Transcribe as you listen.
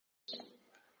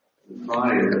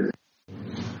fire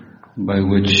by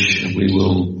which we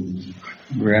will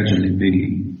gradually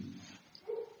be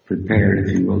prepared,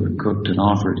 if you will, or cooked and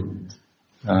offered,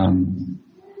 and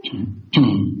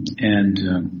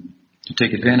to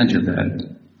take advantage of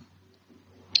that.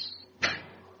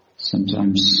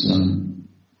 Sometimes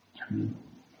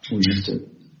we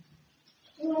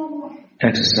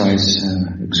have to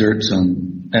exert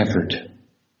some effort.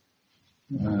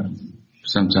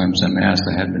 Sometimes I'm asked,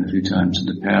 I have been a few times in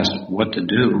the past, what to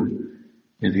do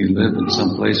if you live in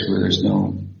some place where there's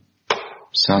no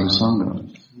sadhu-sangha.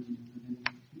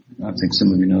 I think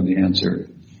some of you know the answer.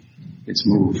 It's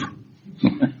move.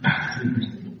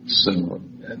 So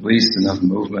at least enough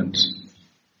movement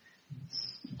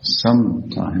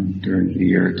sometime during the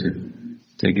year to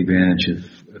take advantage of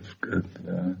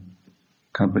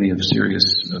company of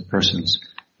serious persons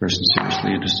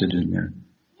seriously interested in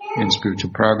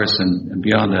spiritual progress, and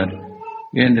beyond that,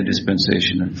 in the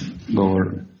dispensation of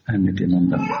lower and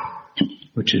Nityananda,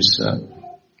 which is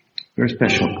very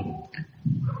special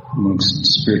amongst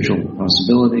spiritual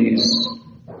possibilities,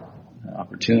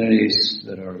 opportunities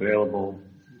that are available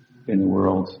in the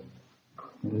world.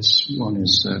 This one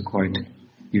is quite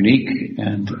unique,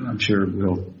 and I'm sure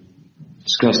we'll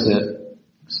discuss that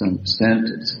to some extent,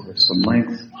 or some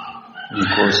length, in the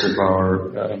course of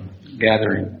our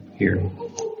gathering here,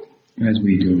 as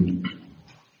we do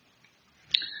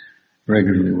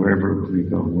regularly wherever we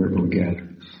go, wherever we gather.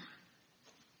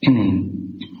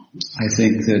 I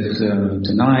think that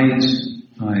tonight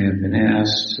I have been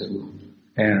asked to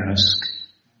ask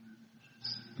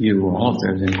you all if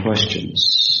there's any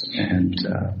questions, and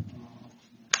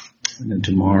then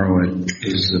tomorrow it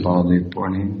is the Baladev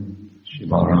Purnim, Shri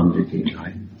Balaram Ji Ki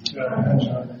Jai.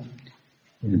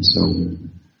 And so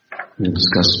we'll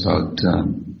discuss about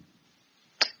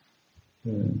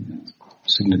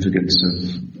significance of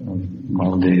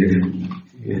Baladev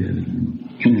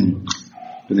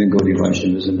within Gaudiya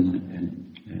Vaishnavism and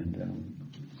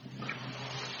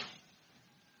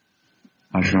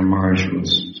Ashram Maharaj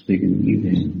was speaking in the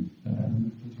evening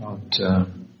about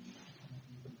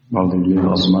Baladev. You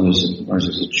know, some others. Ours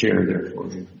is a chair there for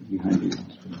you behind you, if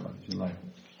you like.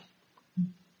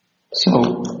 So,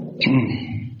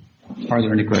 are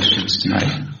there any questions tonight?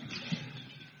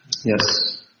 Yes.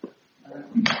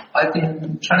 I've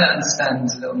been trying to understand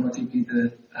a little more deeply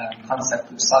the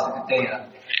concept of Sadhaka-Deha,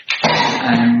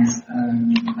 and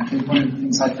I think one of the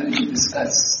things I've heard you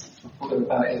discuss before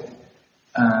about it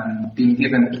being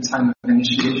given at the time of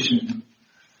initiation.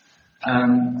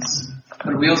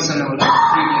 But we also know, like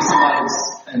previous lives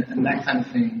and that kind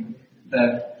of thing,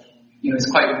 that it's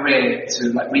quite rare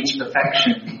to reach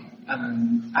perfection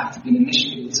after being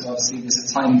initiated. So obviously there's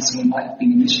a time someone might have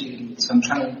been initiated. So I'm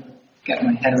trying to get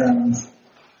my head around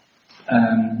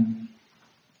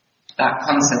that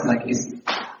concept, is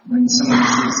when someone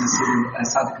receives a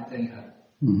Sadhaka-Deha,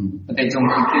 but they don't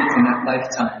complete in that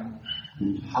lifetime,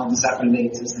 how does that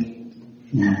relate as they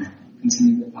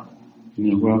continue the path?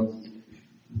 Well,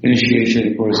 initiation,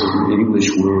 of course, is an English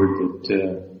word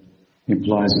that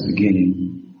implies a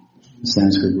beginning. The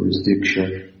Sanskrit word is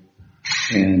diksha,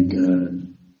 and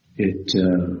it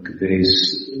conveys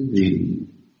the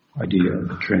idea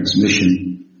of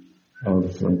transmission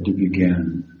of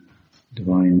Divya-Gyan,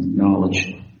 divine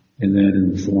knowledge, and that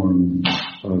in the form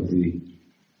of the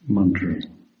mantra.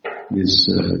 This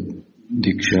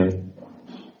diksha,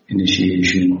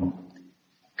 initiation,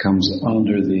 comes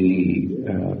under the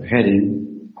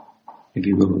heading, if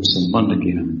you will, of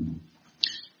Sambandha-Gyan.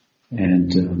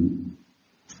 And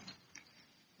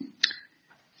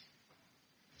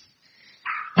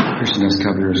Krishnadas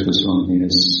Kaviraj Goswami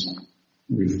has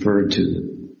referred to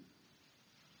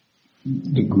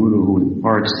the guru who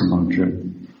imparts the mantra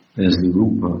as the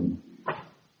rupa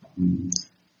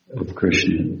of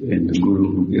Krishna, and the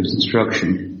guru who gives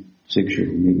instruction,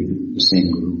 Siksha, maybe the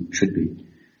same guru, should be,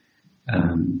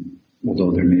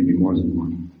 although there may be more than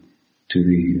one, to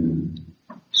the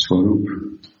Swarup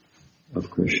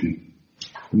of Krishna.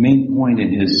 The main point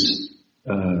in his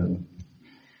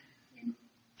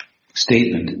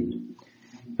statement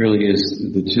really is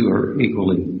the two are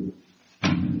equally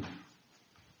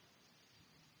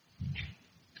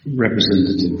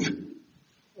representative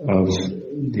of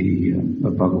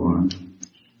of Bhagavan,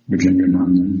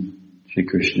 Rajendranandan, Shri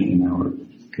Krishna in our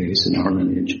case, in our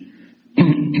lineage,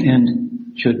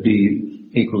 and should be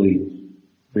equally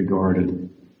regarded.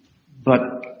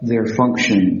 But their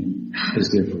function is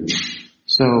different.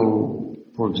 So,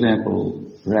 for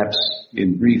example, perhaps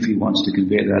in brief he wants to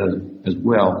convey that as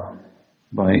well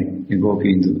by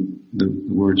invoking the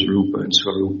words Rupa and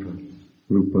Swarupa.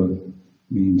 Rupa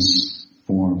means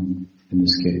form in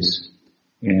this case,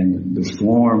 And the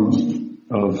form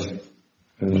of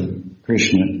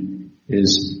Krishna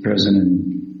is present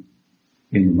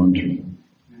in the mantra.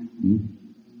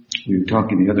 We were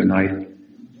talking the other night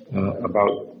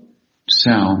about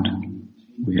sound.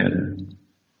 We had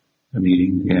a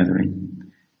meeting, a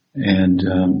gathering, and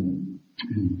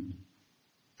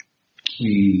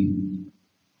we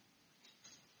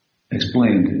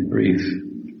explained in brief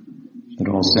that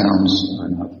all sounds are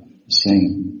not the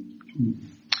same.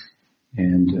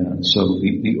 And so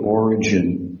the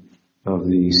origin of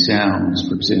the sounds,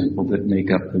 for example, that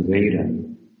make up the Veda,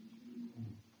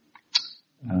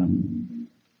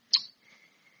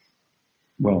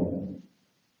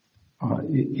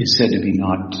 is said to be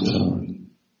not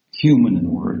human in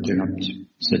origin.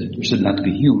 They're said not to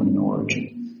be human in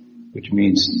origin, which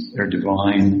means they're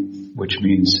divine, which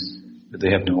means that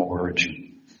they have no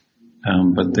origin.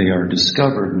 But they are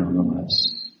discovered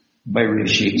nonetheless by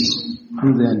rishis,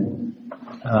 who then,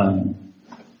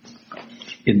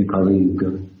 in the Kali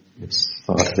Yuga, it's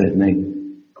thought that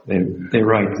they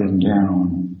write them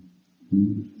down.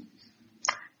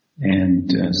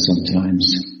 And sometimes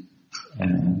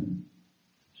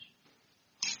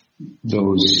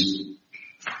those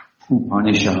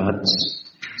Upanishads,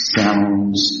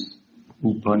 sounds,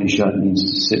 Upanishad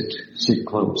means to sit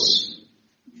close.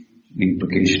 The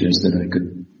implication is that I'm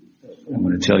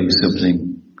going to tell you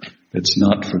something that's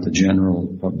not for the general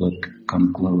public.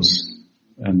 Come close.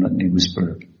 I'm not going to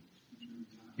whisper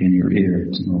in your ear.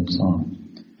 It's an old song.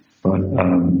 But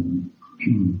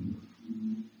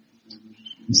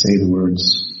say the words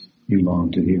you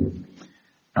long to hear.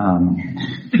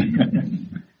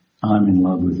 I'm in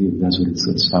love with you. That's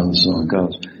how the song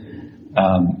goes.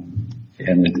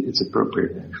 And it's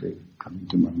appropriate, actually, coming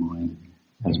to my mind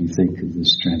as we think of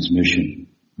this transmission,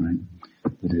 right?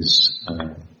 That is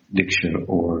diksha,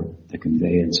 or the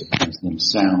conveyance of transcendental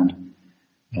sound,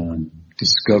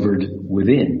 discovered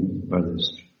within, by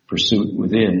this pursuit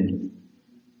within.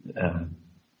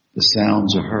 The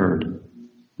sounds are heard.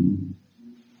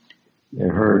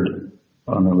 They're heard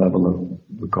on the level of,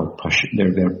 we call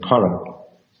they're para,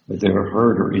 but they're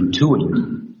heard or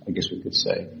intuited, I guess we could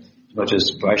say. As much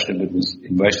as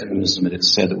in Vaishnavism it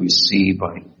is said that we see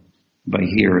by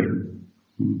hearing.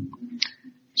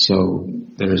 So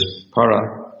there's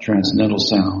para, transcendental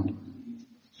sound,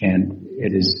 and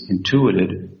it is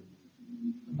intuited,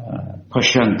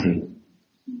 pashanti.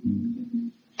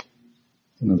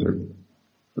 Another,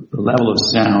 the level of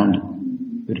sound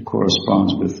that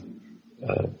corresponds with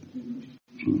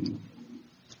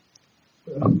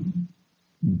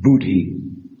buddhi,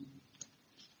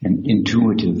 an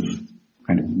intuitive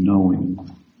kind of knowing.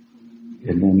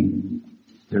 And then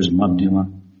there's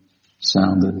madhyama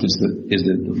sound, that is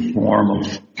the form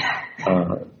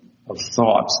of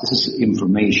thoughts. This is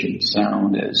information,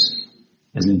 sound as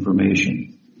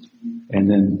information. And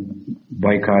then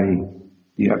vaikari,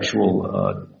 the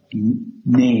actual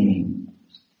naming.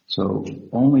 So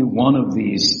only one of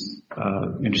these,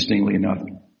 interestingly enough,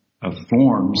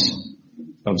 forms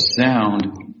of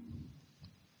sound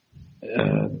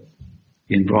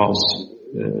involves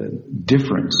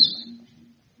difference.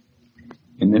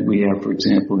 In that we have, for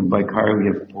example, in Vaikari we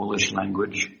have Polish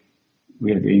language,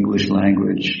 we have English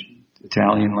language,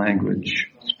 Italian language,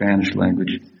 Spanish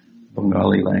language,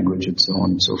 Bengali language, and so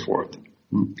on and so forth.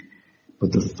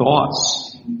 But the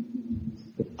thoughts,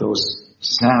 those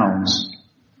sounds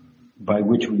by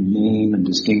which we name and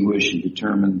distinguish and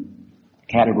determine,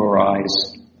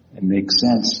 categorize, and make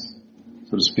sense,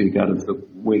 so to speak, out of the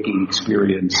waking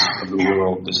experience of the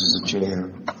world. This is a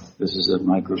chair, this is a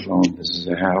microphone, this is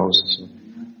a house.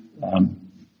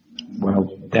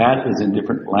 Well, that is in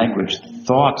different language.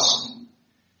 Thoughts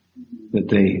that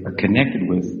they are connected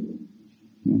with,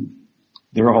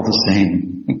 they're all the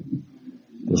same.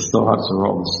 The thoughts are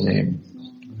all the same.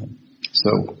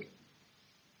 So,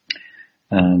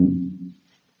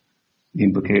 the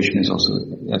implication is also,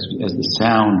 as the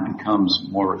sound becomes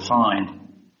more refined,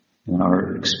 in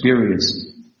our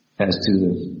experience as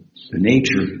to the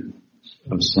nature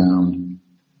of sound,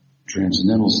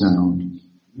 transcendental sound,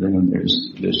 then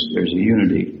there's a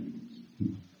unity.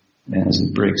 And as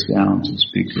it breaks down, so to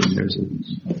speak, then there's a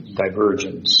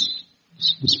divergence,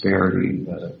 disparity,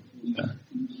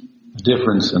 a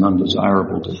difference, an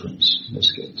undesirable difference. In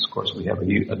this case, of course, we have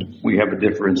a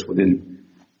difference within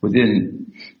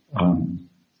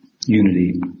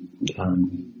unity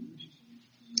on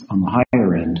the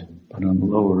higher end, but on the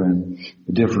lower end,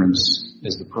 the difference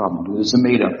is the problem. It's a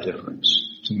made-up difference.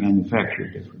 It's a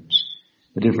manufactured difference.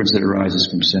 The difference that arises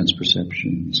from sense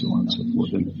perception and so on and so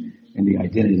forth, and the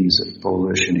identities of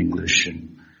Polish and English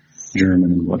and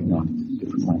German and whatnot,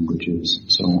 different languages,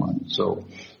 and so on. So,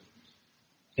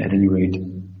 at any rate,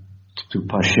 to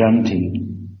Pashyanti,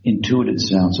 intuited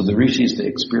sound. So the rishis, they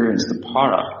experience the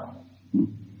para,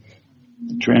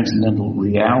 the transcendental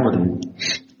reality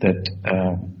that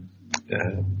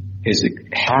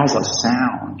has a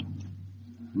sound.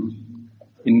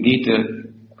 In Gita,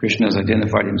 Krishna has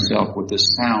identified himself with the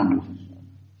sound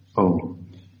of Om.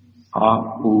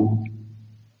 A, U,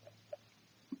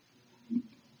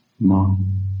 Ma,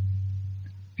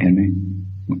 M,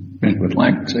 with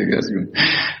language, I guess.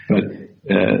 But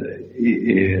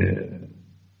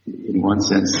in one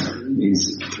sense,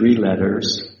 these three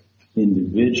letters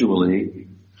individually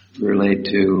relate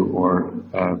to or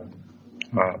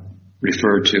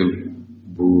refer to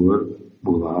Bur,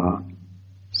 Bula,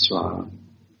 Swa.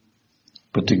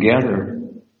 But together,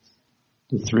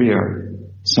 the three are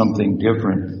something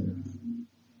different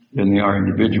than they are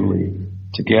individually.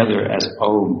 Together as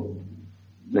Om,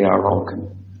 they are all,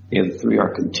 the three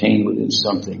are contained within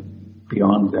something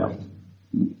beyond them.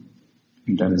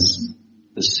 And that is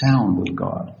the sound of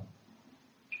God.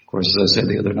 Of course, as I said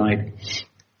the other night,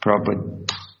 Prabhupada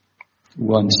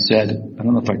once said, I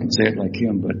don't know if I can say it like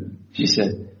him, but he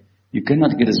said, you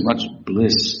cannot get as much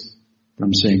bliss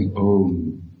from saying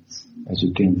Om as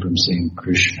you can from saying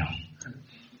Krishna.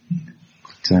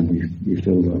 Time we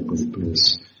filled up with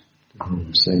bliss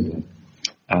to say that.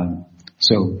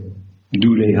 So,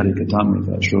 Dure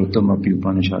Harikatamrita, Shrottamapi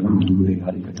Upanishadam, Dure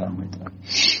Harikatamrita.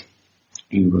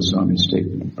 Jiva Goswami's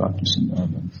statement in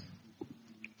Bhakti-sindhava.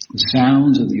 The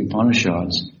sounds of the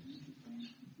Upanishads,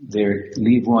 they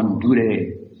leave one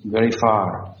dure, very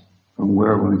far from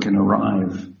where one can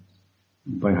arrive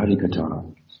by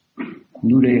Harikata.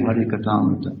 Dure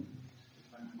Harikatamrita.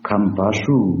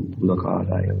 Kampashu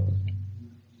Pulakadaya.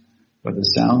 By the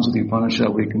sounds of the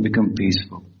Upanishad, we can become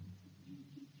peaceful.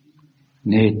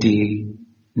 Neti,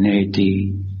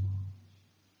 neti.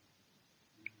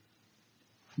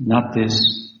 Not this,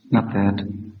 not that.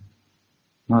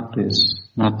 Not this,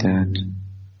 not that.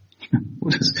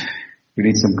 We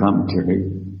need some commentary.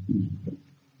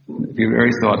 If you're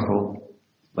very thoughtful,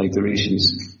 like the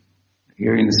rishis,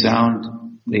 hearing the sound,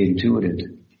 they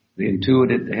intuited. They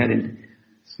intuited, they had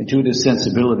intuitive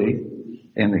sensibility,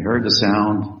 and they heard the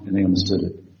sound, and they understood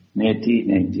it. Neti,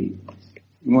 neti.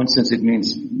 In one sense, it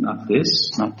means not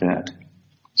this, not that.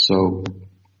 So,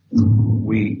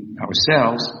 we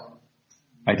ourselves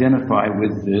identify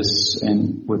with this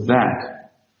and with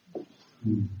that.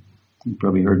 You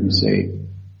probably heard me say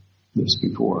this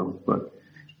before, but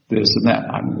this and that.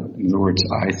 In other words,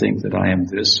 I think that I am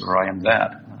this or I am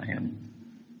that.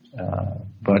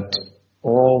 But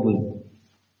all the,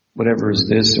 whatever is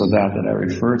this or that I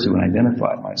refer to and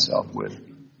identify myself with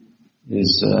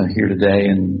is here today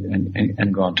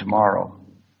and gone tomorrow.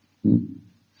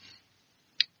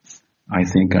 I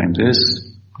think I'm this.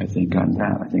 I think I'm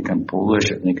that. I think I'm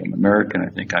Polish. I think I'm American.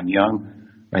 I think I'm young.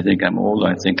 I think I'm old.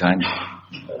 I think I'm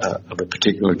of a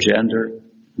particular gender.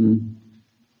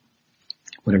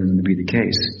 Whatever may be the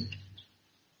case.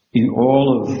 In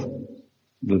all of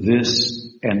the this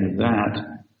and the that,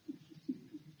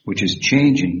 which is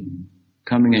changing,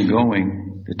 coming and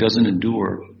going, that doesn't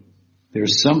endure,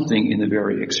 there's something in the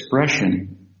very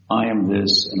expression, I am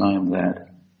this and I am that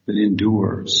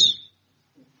endures.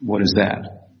 What is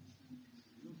that?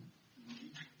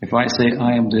 If I say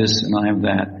I am this and I am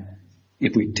that,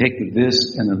 if we take the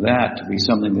this and the that to be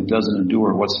something that doesn't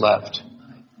endure, what's left?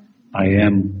 I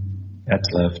am, that's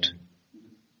left.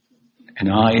 And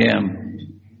I am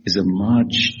is a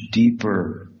much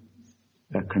deeper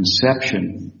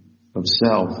conception of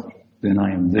self than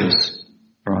I am this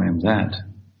or I am that.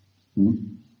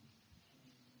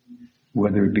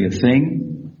 Whether it be a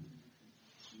thing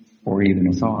or even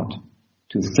a thought.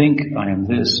 To think I am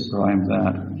this or I am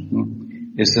that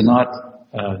is to not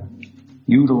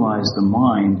utilize the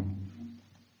mind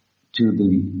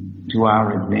to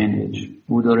our advantage.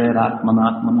 Udarer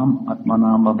atmanatmanam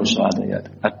atmanam abhasadayat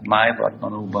atmaiv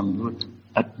atmano bandhut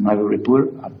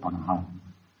atmaviripur atmanaha.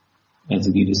 As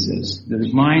the Gita says,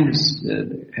 the mind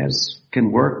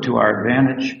can work to our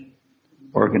advantage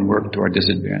or it can work to our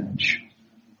disadvantage.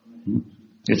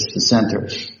 It's the center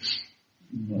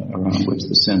around which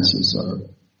the senses are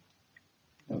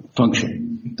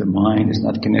function. If the mind is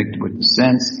not connected with the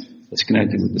sense, it's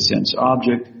connected with the sense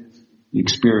object, the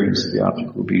experience of the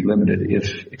object will be limited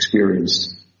if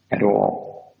experienced at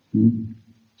all.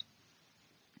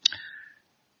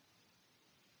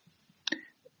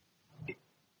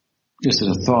 Just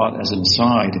as a thought, as an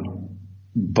aside,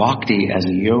 bhakti as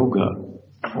a yoga,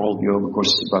 all yoga, of course,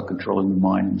 is about controlling the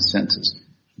mind and the senses.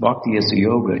 Bhakti as a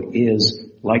yoga is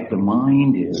like the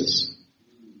mind is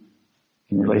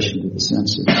in relation to the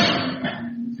senses.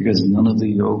 Because none of the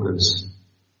yogas,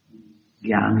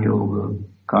 Jnana Yoga,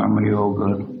 Karma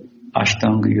Yoga,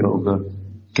 Ashtanga Yoga,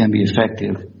 can be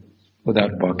effective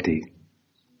without bhakti.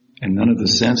 And none of the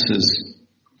senses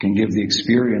can give the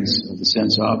experience of the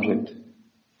sense object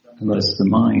unless the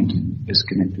mind is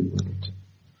connected with it.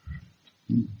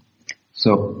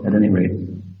 So, at any rate,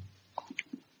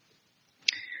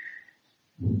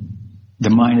 the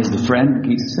mind is the friend,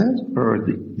 Keith said, or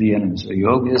the enemy. So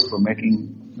yoga is for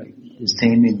is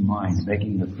taming the mind,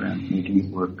 making it a friend, making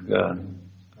it work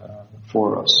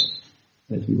for us,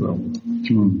 if you will.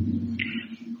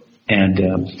 And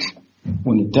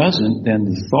when it doesn't, then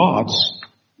the thoughts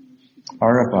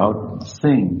are about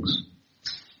things,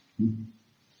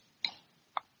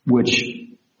 which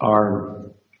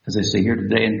are, as I say, here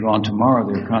today and gone tomorrow.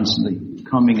 They're constantly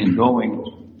coming and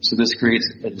going. So this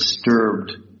creates a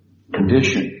disturbed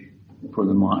condition for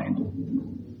the mind.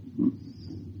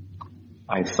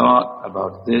 I thought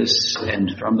about this,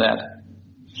 and from that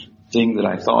thing that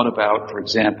I thought about, for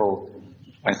example,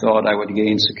 I thought I would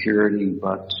gain security,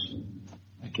 but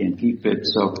I can't keep it.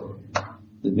 So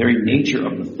the very nature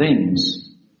of the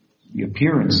things, the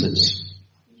appearances,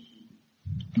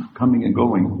 coming and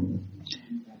going,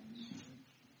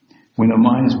 when the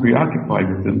mind is preoccupied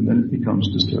with them, then it becomes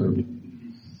disturbed.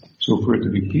 So for it to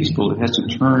be peaceful, it has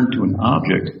to turn to an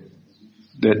object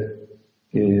that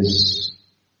is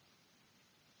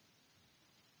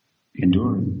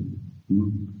enduring,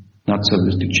 not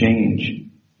subject to change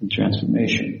and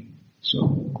transformation. So,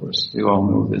 of course, we all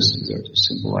know this. These are just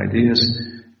simple ideas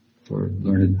for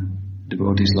learned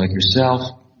devotees like yourself.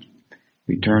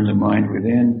 We turn the mind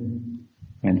within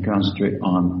and concentrate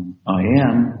on I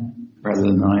am, rather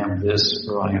than I am this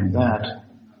or I am that.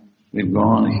 We've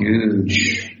gone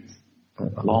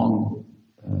a long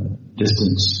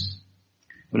distance,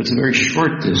 but it's a very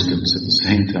short distance at the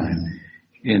same time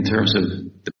in terms of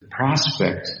the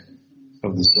prospect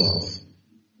of the self.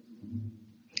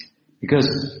 Because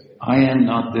I am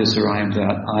not this or I am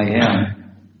that, I am.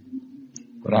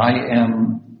 But I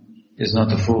am is not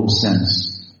the full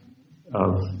sense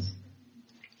of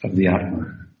the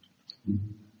Atma.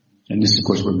 And this, of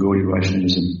course, where Gaudiya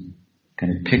Vaishnavism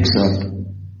kind of picks up.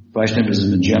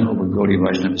 Vaishnavism in general, but Gaudiya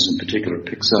Vaishnavism in particular,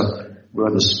 picks up where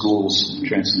other schools of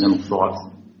transcendental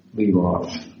thought leave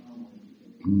off.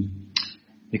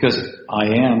 Because I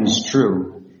am is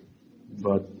true,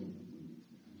 but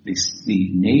the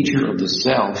nature of the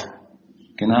self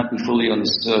cannot be fully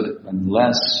understood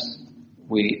unless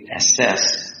we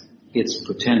assess its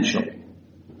potential.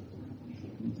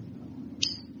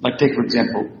 Like take, for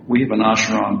example, we have an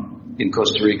ashram in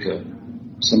Costa Rica.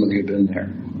 Some of you have been there,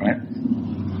 right?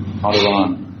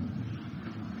 Madhuran,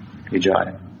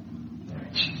 Vijay.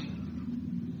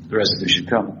 The rest of you should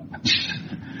come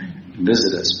and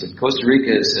visit us. But Costa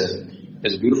Rica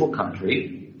is a beautiful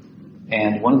country,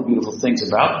 and one of the beautiful things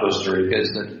about Costa Rica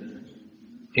is that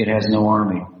it has no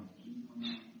army.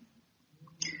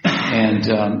 And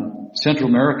Central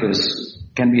America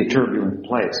can be a turbulent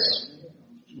place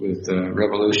with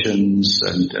revolutions,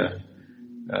 and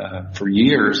for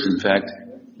years, in fact,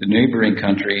 the neighboring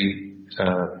country,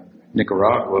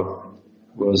 Nicaragua,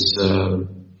 was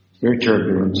very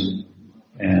turbulent,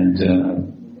 and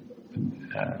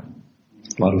a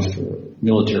lot of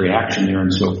military action there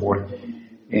and so forth.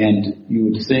 And you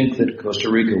would think that Costa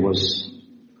Rica was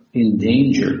in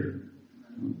danger.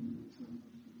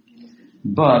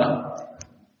 But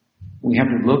we have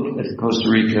to look at Costa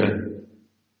Rica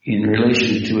in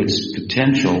relation to its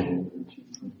potential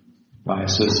by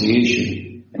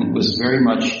association. And it was very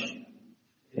much,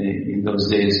 in those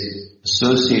days,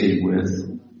 associated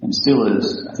with, and still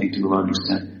is, I think to a large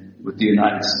extent, with the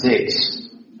United States,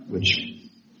 which,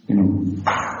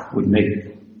 would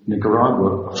make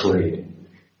Nicaragua afraid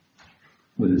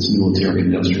with its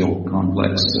military-industrial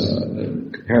complex,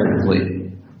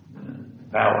 comparatively,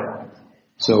 power.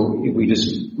 So if we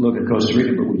just look at Costa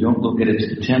Rica, but we don't look at its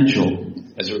potential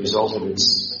as a result of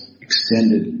its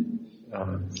extended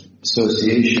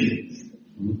association,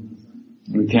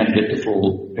 we can't get the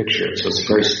full picture. So it's a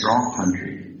very strong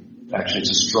country. Actually, it's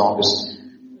the strongest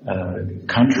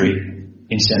country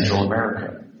in Central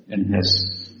America, and it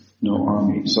has no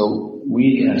army. So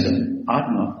we, as an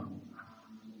Atma,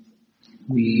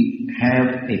 we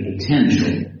have a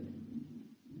potential.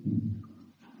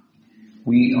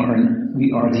 We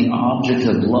are the object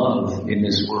of love in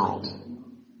this world.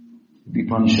 The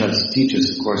Upanishads teach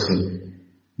us, of course, that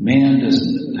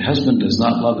the husband does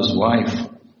not love his wife.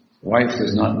 Wife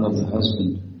does not love the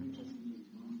husband.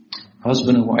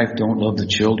 Husband and wife don't love the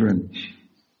children.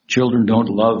 Children don't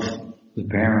love the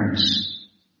parents.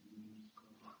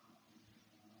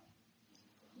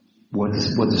 what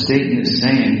the statement is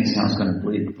saying, it sounds kind of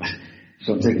bleak, but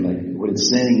don't take it like it. What it's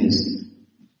saying is,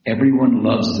 everyone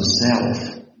loves the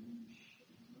self.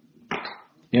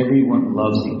 Everyone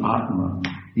loves the Atma.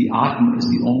 The Atma is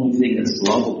the only thing that's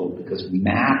lovable because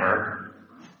matter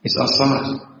is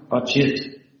asat,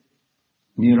 pachit,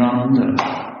 niranda.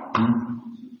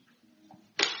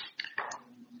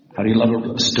 How do you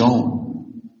love a stone?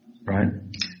 Right?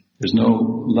 There's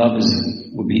no love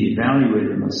will be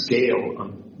evaluated on a scale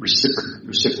of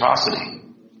reciprocity.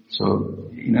 So,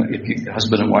 if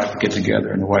husband and wife get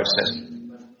together and the wife says,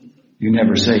 "You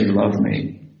never say you love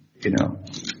me,"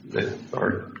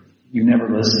 or "You never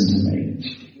listen to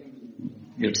me."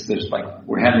 There's like,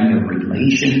 we're having a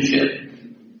relationship.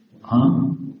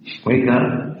 Huh? Wake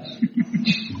up.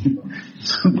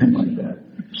 Something like that.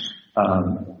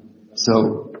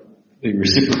 So the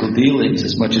reciprocal dealings,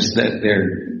 as much as that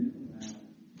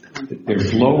they're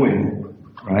flowing,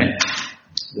 right?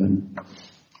 Then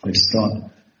it's thought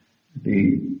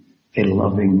a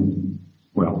loving,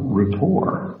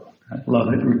 rapport.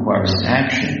 Love, it requires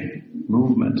action,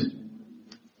 movement.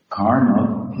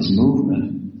 Karma is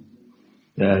movement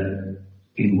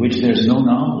in which there's no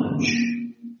knowledge.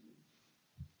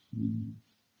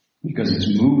 Because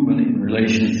it's movement in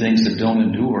relation to things that don't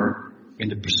endure in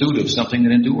the pursuit of something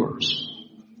that endures.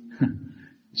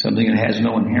 Something that has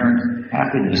no inherent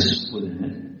happiness within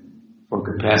it or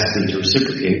capacity to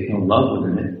reciprocate, no love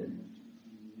within it.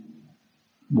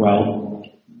 Well,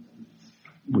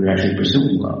 we're actually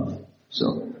pursuing love.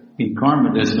 So in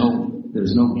karma there's no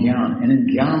jnana, and in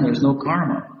jnana there's no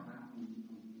karma.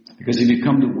 Because if you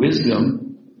come to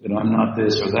wisdom that I'm not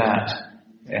this or that,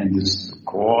 and the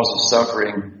cause of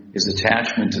suffering is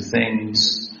attachment to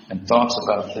things and thoughts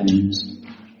about things,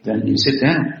 then you sit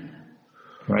down,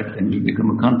 right? And you become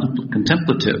a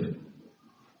contemplative.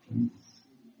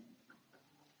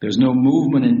 There's no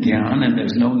movement in jnana and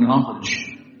there's no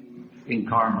knowledge in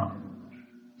karma.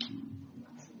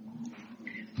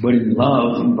 But in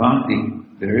love, in bhakti,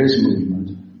 there is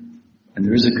movement and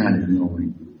there is a kind of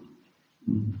knowing.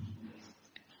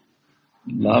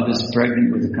 Love is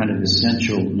pregnant with a kind of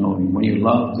essential knowing. When you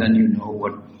love, then you know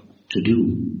what to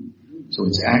do. So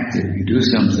it's active. You do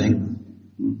something,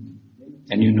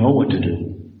 and you know what to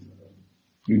do.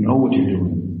 You know what you're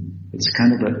doing. It's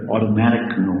kind of an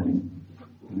automatic knowing,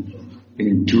 an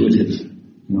intuitive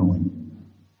knowing.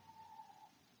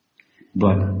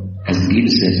 But, as the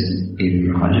Gita says, it is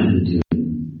Raja-vidya,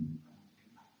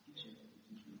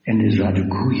 and it is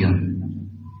Rajaguhyam.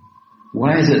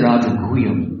 Why is it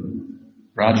Rajaguhyam?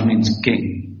 Raj means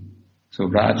king. So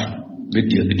Raj,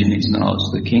 Vidya means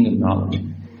knowledge, the king of knowledge.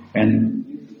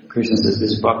 And Krishna says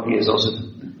this bhakti is also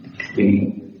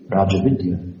being Raja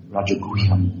Vidya, Raja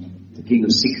Guhyam, the king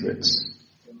of secrets.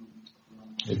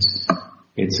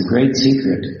 It's a great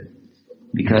secret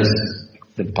because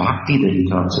the bhakti that he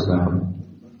talks about,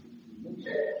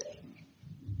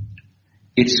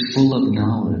 it's full of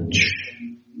knowledge,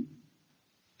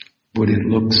 but it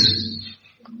looks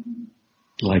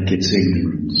like it's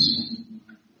ignorance.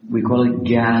 We call it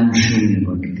Gyan Shunya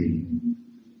Bhakti.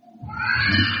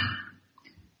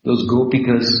 Those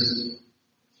gopikas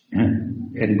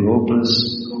and gopas,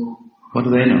 what do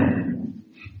they know?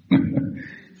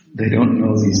 They don't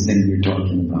know these things we're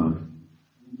talking about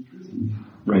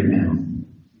right now.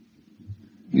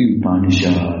 The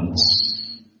Upanishads,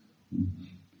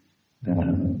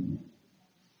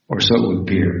 or so it would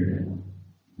appear.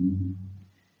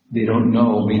 They don't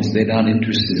know means they're not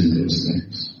interested in those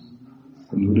things.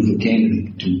 When Buddha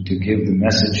came to give the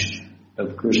message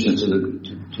of Krishna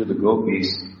to the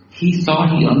gopis, he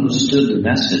thought he understood the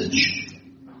message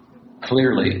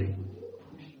clearly.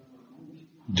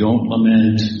 Don't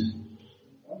lament.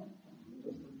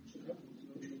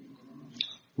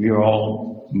 We are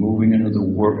all moving into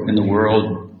in the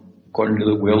world according to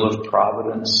the will of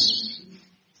providence.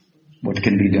 What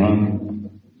can be done?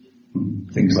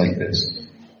 Things like this.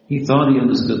 He thought he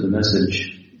understood the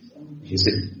message. He's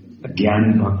a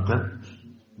Jnani Bhakta.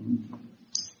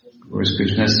 Whereas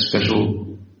Krishna has a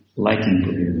special liking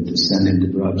for him to send him to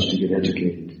Braj to get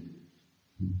educated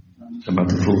about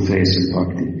the full face of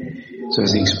Bhakti. So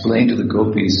as he explained to the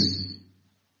gopis,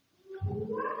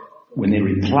 when they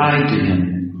replied to him,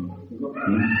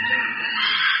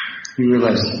 he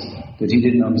realized that he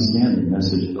didn't understand the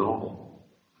message at all.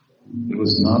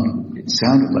 It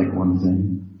sounded like one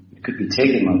thing. It could be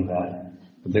taken like that,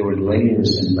 but there were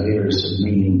layers and layers of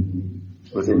meaning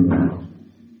within that.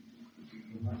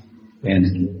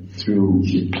 And through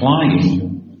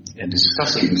replying and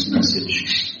discussing this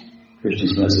message,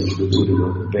 Krishna's message, the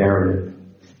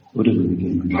Buddha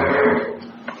became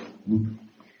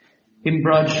in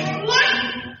Braj,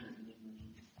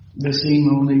 They're seeing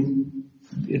only,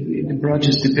 the Braj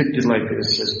is depicted like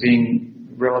this, as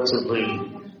being relatively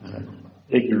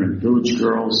ignorant, village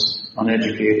girls,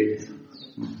 uneducated.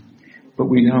 But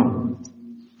we know,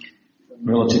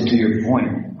 relative to your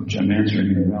point, which I'm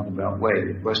answering in a roundabout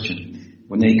way, the question,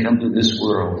 when they come to this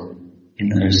world, in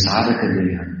their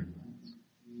Sadhaka-Deha,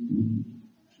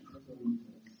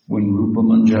 when Rupa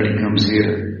Manjari comes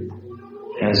here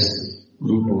as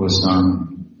Rupa Vasana,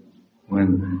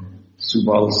 when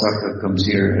Subala Sakha comes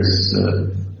here as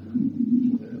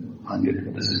Pandit,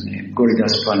 what is his name?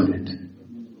 Gauridas Pandit.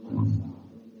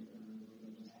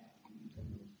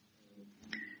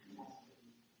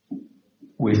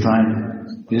 We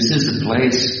find this is a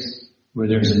place where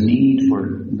there's a need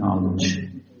for knowledge,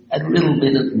 a little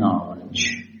bit of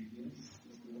knowledge.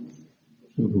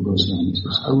 Rupa Goswami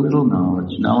says, a little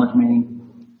knowledge. Knowledge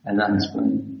meaning, as I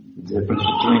explained, the difference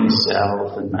between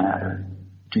self and matter,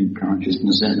 between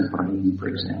consciousness and brain, for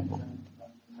example.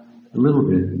 A little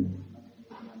bit.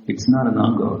 It's not an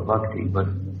anga of bhakti, but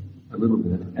a little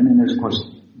bit. And then there's, of course,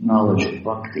 knowledge of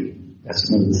bhakti. That's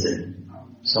another thing.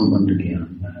 Some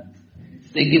undergyan.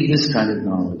 They give this kind of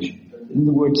knowledge. In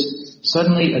other words,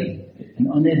 suddenly an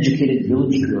uneducated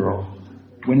village girl,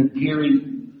 when appearing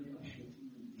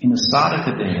in a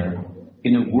Sadhaka-Deha,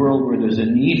 in a world where there's a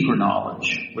need for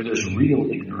knowledge, where there's real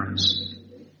ignorance,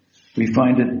 we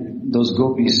find that those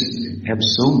gopis have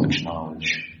so much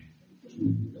knowledge.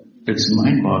 It's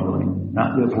mind-boggling.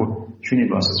 Not therefore,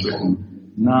 Srinivas has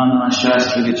written, Nana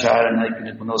Shastra Vichara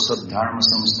Naikanipuno Sadharma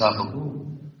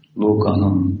Samstapaku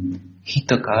Lokanam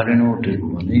Hitakarino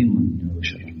Tribhune Manyo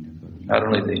Sharanyaka. Not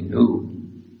only they knew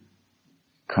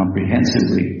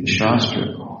comprehensively the Shastra,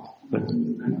 but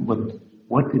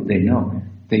what did they know?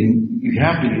 You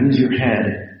have to use your head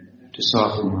to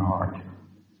soften your heart.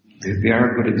 They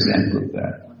are a good example of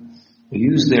that. They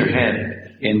used their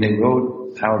head and they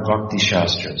wrote our Bhakti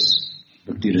Shastras.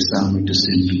 Bhakti Rasamrita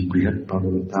Sindhu, Brihat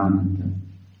Bhagavatam,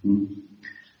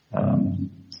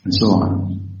 and so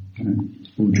on.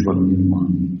 Ujjvala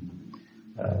Nirmani,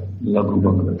 Laghu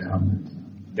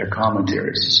Bhagavatam. Their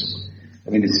commentaries. I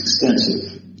mean, it's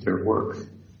extensive, their work.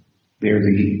 They're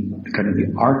the kind of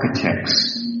the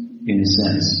architects, in a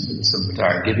sense, of the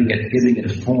Sampradaya, giving it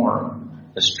a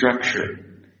form, a structure,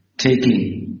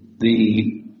 taking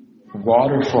the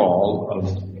waterfall of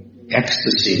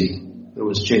ecstasy that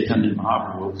was Chaitanya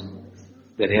Mahaprabhu,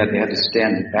 that they had to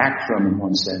stand back from in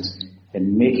one sense,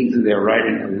 and making through their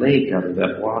writing a lake out of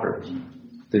that water,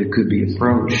 that it could be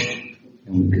approached,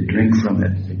 and we could drink from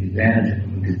it, take advantage of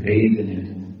it, we could bathe in it.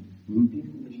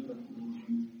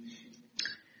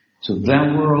 So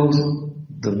that world,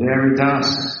 the very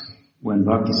dusk, when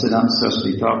Bhaktisiddhanta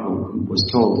Saraswati Thakur was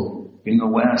told, in the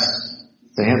West,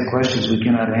 they have questions we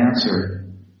cannot answer.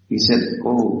 He said,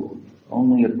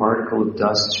 only a particle of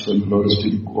dust from the lotus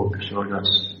feet of Kishore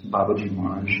Babaji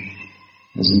Maharaj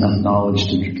has enough knowledge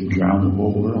to drown the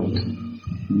whole world.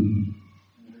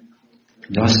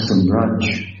 Dust from Braj.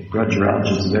 The Braj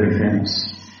Raj is very famous.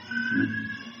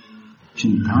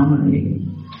 Chintamani.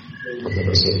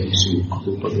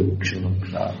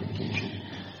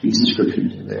 These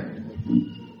descriptions are there.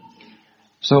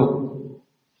 So,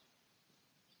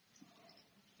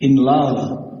 in love,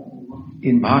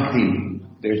 in bhakti,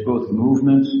 there's both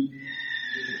movement,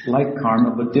 like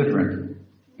karma, but different.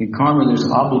 In karma, there's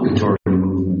obligatory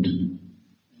movement.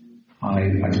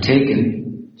 I've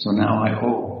taken, so now I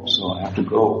owe, so I have to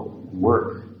go and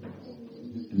work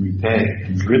and repay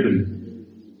and driven.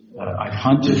 I've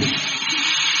hunted,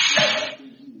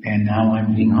 and now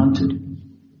I'm being hunted.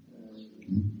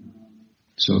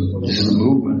 So this is the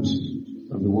movement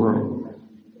of the world.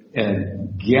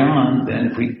 And Gyan, then,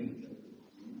 if we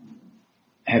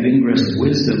have ingress of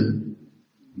wisdom,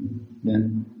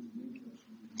 then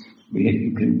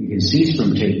we can cease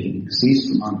from taking, cease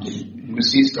from hunting, and we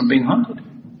cease from being hunted.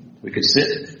 We could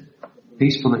sit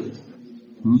peacefully.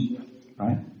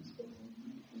 Right?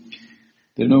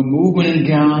 There's no movement in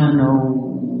Gyan, no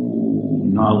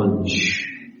knowledge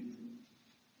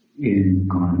in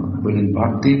karma. But in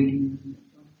bhakti,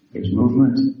 there's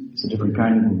movement. It's a different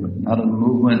kind of movement. Not a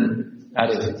movement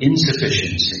out of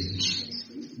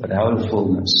insufficiency, but out of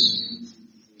fullness.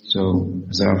 So,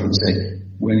 as I often say,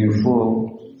 when you're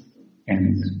full,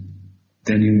 and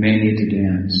then you may need to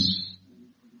dance.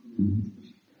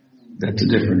 That's a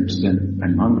difference. Then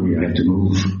I'm hungry, I have to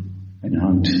move and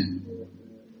hunt.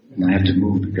 And I have to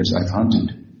move because I've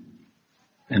hunted.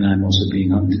 And I'm also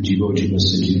being hunted. Jivo Jiva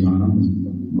Sajivanam.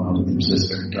 Bhagavatam says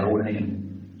very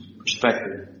Darwinian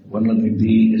perspective. One living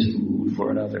being is food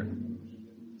for another.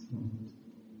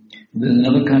 There's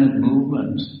another kind of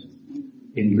movement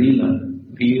in Leela.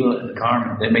 Lila and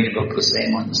karma, they may look the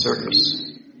same on the surface.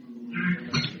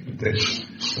 They're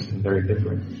very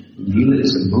different. Lila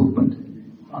is a movement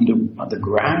on the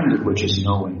ground of which is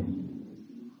knowing.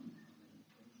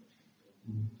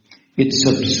 It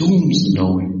subsumes the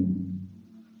knowing.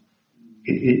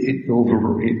 It's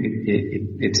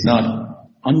not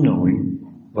unknowing,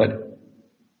 but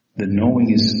the knowing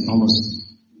is almost,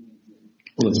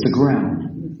 it's the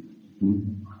ground.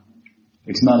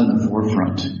 It's not in the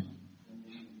forefront.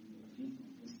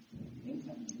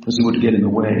 Because it would get in the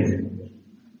way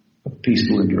of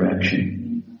peaceful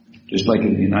interaction. Just like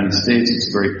in the United States, it's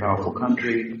a very powerful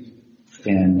country,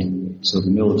 and so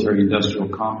the military-industrial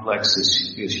complex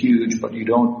is huge, but you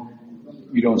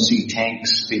don't see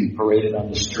tanks being paraded on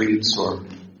the streets or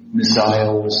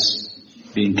missiles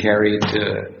being carried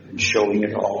and showing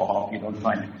it all off. You don't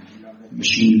find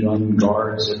machine gun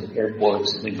guards at the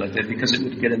airports and things like that, because it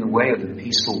would get in the way of the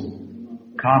peaceful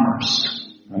commerce,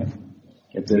 right?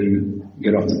 If you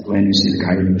get off the plane, you see the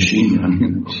guy with a machine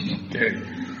gun.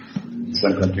 In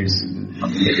some countries,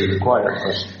 nothing may be required,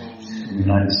 but in the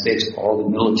United States, all the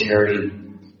military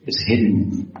is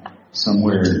hidden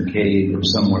somewhere in a cave or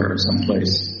somewhere,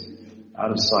 someplace,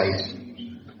 out of sight.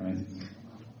 Right?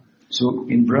 So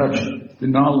in Braj, the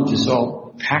knowledge is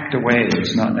all packed away.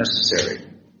 It's not necessary.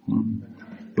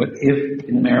 But if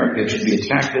in America it should be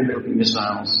attacked, then there will be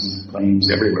missiles and planes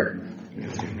everywhere.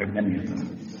 There are many of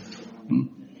them.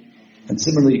 And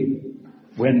similarly,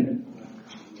 when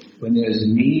there's a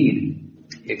need,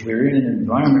 if we're in an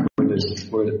environment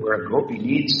where a gopi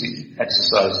needs to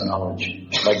exercise knowledge,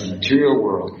 like the material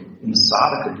world, in the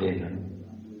Sadhaka-Deha,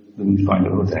 then we find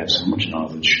out they have so much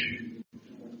knowledge.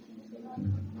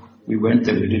 We went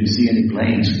there, we didn't see any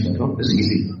planes. We thought, this is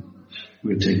easy.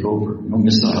 We'll take over. No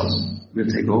missiles. We'll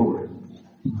take over.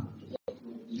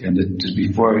 And just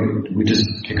before we just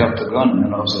pick up the gun,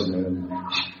 and also they're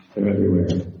everywhere.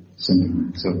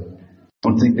 Something. So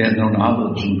don't think they have no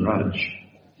knowledge in Braj.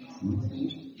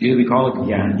 Here we call it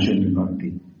Gyan Chandra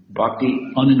Bhakti.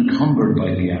 Bhakti unencumbered by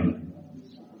Gyan.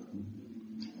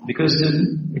 Because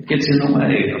then it gets in the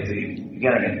way of the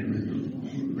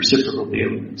reciprocal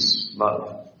dealings,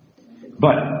 love.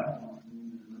 But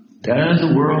there's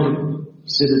the world of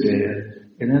Siddha-Deha,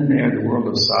 and then there's the world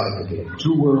of Sadhaka-Deha.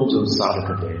 Two worlds of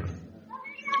Sadhaka-Deha.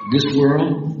 This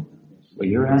world, what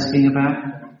you're asking about,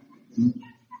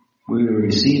 we will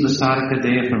receive a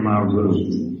Sadhaka-Deha from our Guru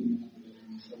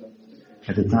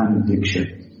at the time of Diksha.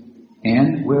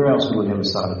 And where else will we have a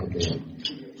Sadhaka-Deha?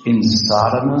 In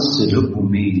Sadhana Siddha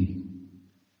Bhumi.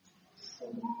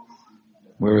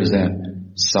 Where is that?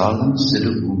 Sadhana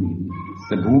Siddha Bhumi.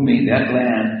 The Bhumi, that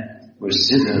land where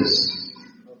Siddhas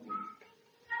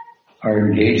are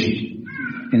engaged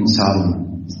in sadhana.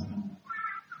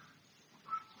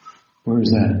 Where is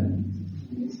that?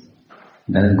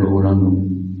 That is Gauranga,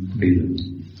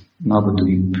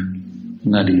 Navadvip,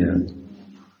 Nadia.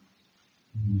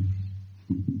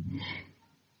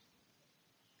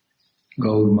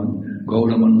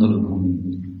 Gaura Mandala Bhumi.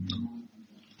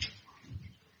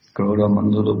 Gaura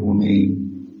Mandala Bhumi.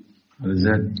 What is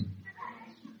that?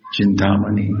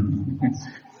 Chintamani.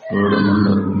 Gaura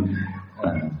Mandala Bhumi.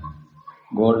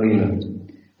 Gaurlila.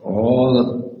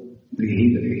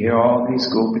 Here all these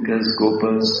gopikas,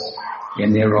 gopas,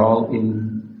 and they're all in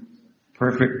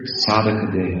perfect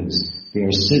sadhaka-dehas. They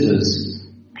are siddhas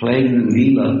playing the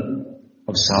lila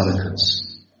of sadhakas.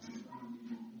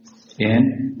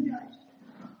 And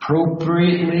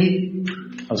appropriately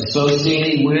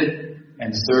associating with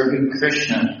and serving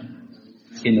Krishna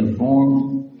in the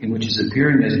form in which is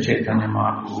appearing as Chaitanya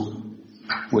Mahaprabhu,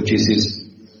 which is his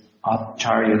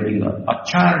Acharya Lila.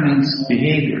 Acharya means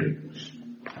behavior.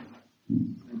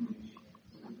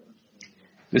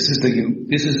 This is the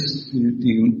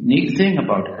unique thing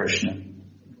about Krishna,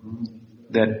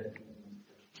 that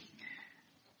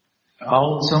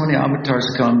so many avatars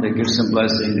come, they give some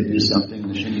blessing, they do something,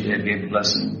 the Shinyadev gave a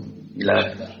blessing, he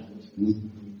left,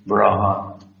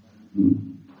 Varaha,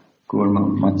 Kurma,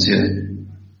 Matsya,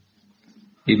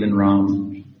 even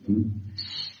Ram.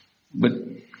 But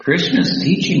Krishna's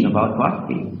teaching about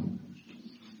bhakti,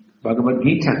 Bhagavad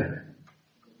Gita.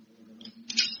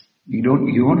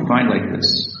 You won't find like this,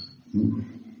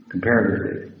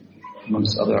 comparatively,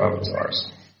 amongst other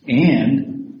avatars.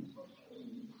 And,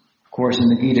 of course, in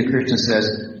the Gita, Krishna says,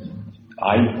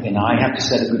 I have to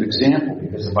set a good example,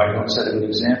 because if I don't set a good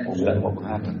example, then what will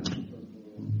happen?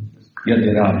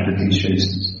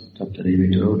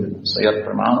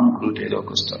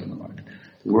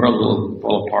 The world will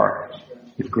fall apart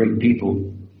if great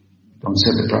people don't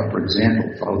set the proper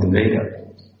example, follow the Veda.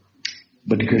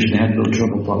 But Krishna had no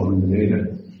trouble following the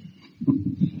Veda.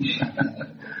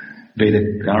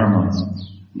 Vedic Dharma.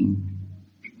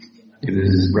 It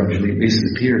is at least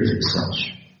it appears as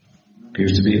such.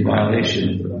 Appears to be a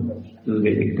violation of the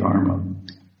Vedic Dharma.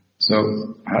 So,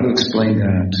 how to explain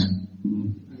that?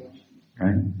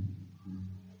 Right?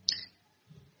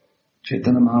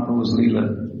 Chaitanya Mahaprabhu's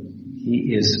Leela,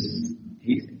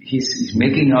 he's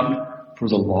making up for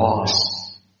the loss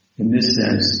in this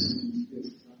sense.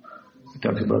 We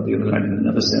talked about the other night in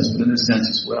another sense, but in this sense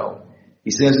as well.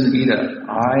 He says in the Gita,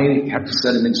 I have to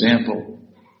set an example.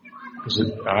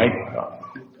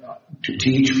 To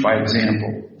teach by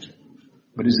example.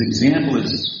 But his example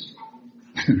is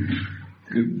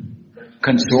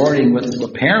consorting with,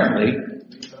 apparently,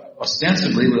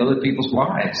 ostensibly, with other people's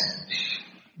wives.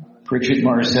 Parikshit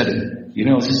Maharaj said,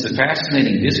 this is a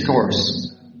fascinating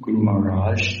discourse, Guru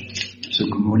Maharaj,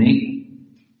 Sukhamuni,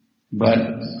 but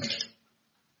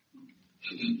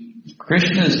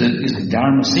Krishna is the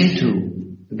Dharma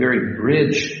Setu, the very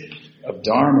bridge of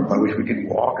Dharma by which we can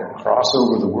walk and cross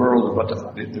over the world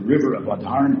of the river of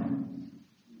Adharma.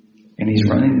 And he's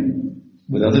running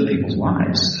with other people's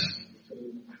lives.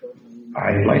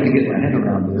 I'd like to get my head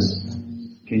around this.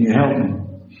 Can you help me?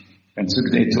 And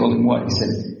Sukadeva told him what? He said,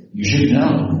 you should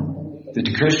know that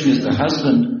Krishna is the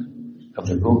husband of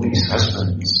the gopis'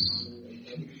 husbands.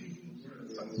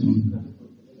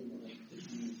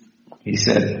 He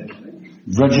said,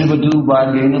 Vrajavadu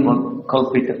Bhagena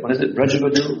Kalpita. What is it?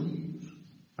 Vrajavadu?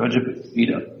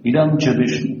 Idam cha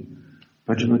Vishnu.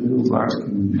 Vrajavadu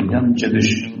Idam cha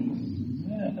Vishnu.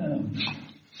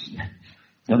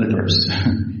 Another verse.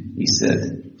 He said,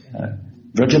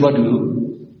 Vrajavadu,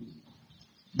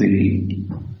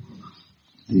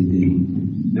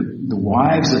 the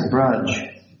wives of Braj,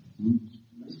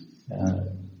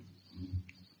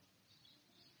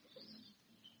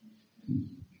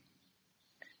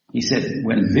 he said,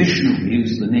 when Vishnu, he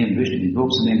uses the name Vishnu, he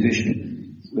invokes the name Vishnu,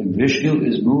 when Vishnu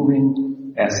is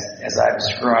moving, as I've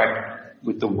described,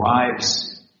 with the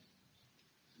wives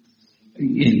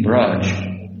in Braj,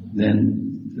 then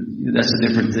that's a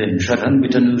different thing.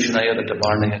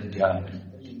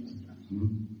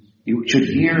 You should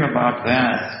hear about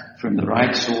that from the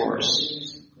right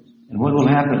source. And what will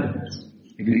happen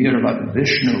if you hear about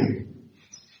Vishnu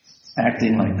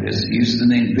acting like this? He uses the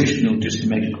name Vishnu just to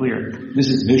make it clear. This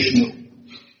is Vishnu.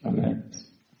 Okay?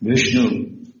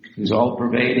 Vishnu is all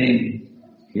pervading.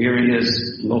 Here he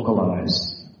is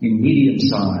localized in medium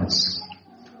size.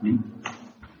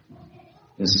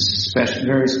 This is a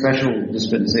very special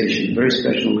dispensation, very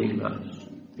special Leela.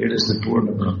 Here is the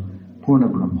Purna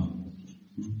Brahma.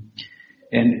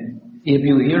 And if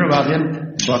you hear about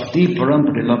him, Bhakti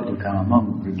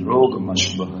Paramparilapakamam Hridrogam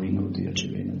Ashvaharinoti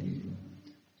Achavena.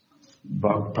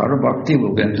 Parabhakti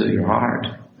will enter your heart,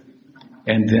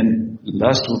 and then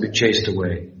lust will be chased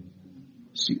away.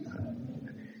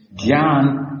 Dhyan,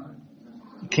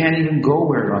 you can't even go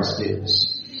where lust is.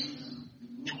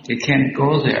 It can't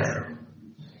go there.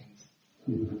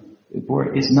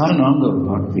 It's not an anga of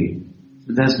bhakti.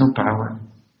 It has no power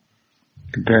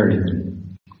comparatively.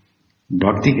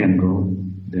 Bhakti can go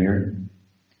there.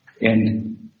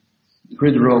 And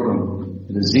hridrogam,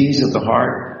 the disease of the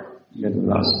heart, the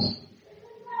lust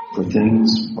for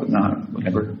things, whatnot,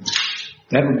 whatever,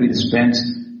 that will be dispensed,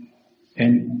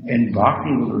 and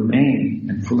bhakti will remain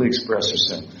and fully express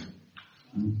herself.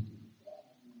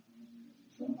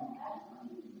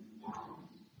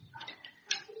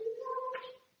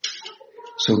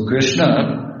 So Krishna,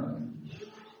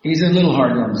 he's a little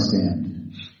hard to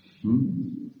understand.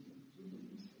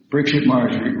 Parikshit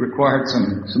Maharaj required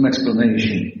some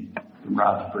explanation from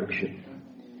Radha Parikshit.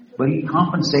 But he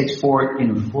compensates for it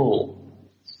in full,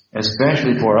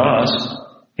 especially for us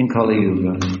in Kali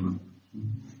Yuga,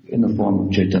 in the form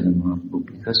of Chaitanya Mahaprabhu,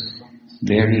 because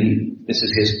this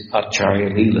is his Acharya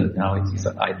Leela. Now he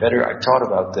thought, I taught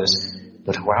about this,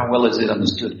 but how well is it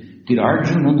understood? Did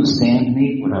Arjuna understand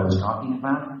me, what I was talking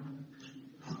about?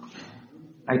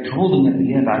 I told him at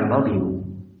the end, I love you.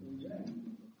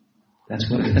 That's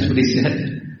what he said.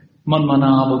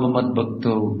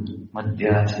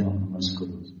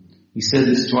 He said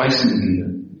this twice in the Gita,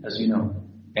 as you know.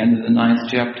 End of the 9th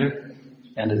chapter,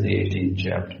 end of the 18th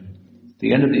chapter.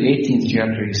 The end of the 18th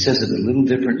chapter, he says it a little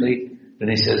differently than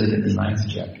he says it in the 9th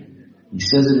chapter. He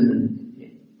says it in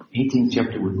the 18th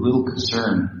chapter with little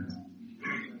concern.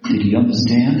 Did he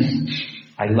understand?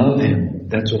 I love him.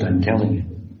 That's what I'm telling you.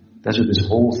 That's what this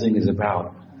whole thing is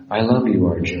about. I love you,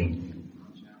 Arjuna.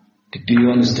 Do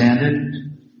you understand it?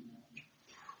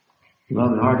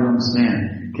 Beloved, hard to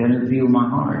understand. Can you feel my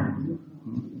heart?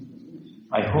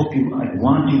 I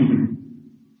want you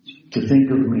to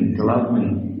think of me, to love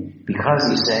me, because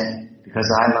he's saying, because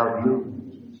I love you.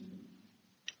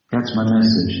 That's my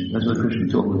message. That's what Krishna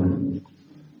told them.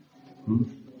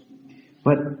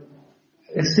 But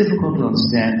it's difficult to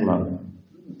understand love.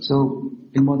 So,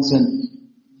 in one sense,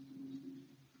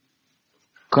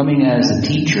 coming as a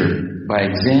teacher by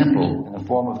example in the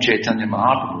form of Chaitanya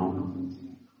Mahaprabhu,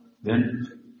 then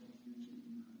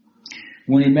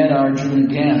when he met Arjuna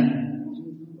again,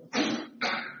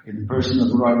 in the person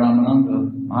of Roy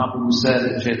Ramananda, Mahaprabhu said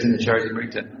at Chaitanya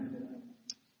Charitamrita,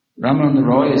 Ramananda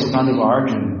Roy is son of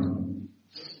Arjuna,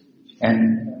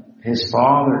 and his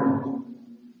father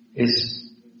is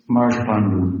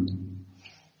Marshpandu,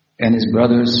 and his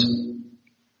brothers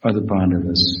are the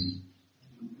Pandavas.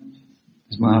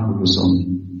 It's Mahaprabhu's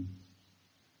own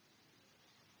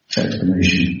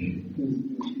explanation.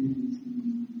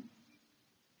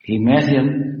 He met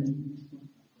him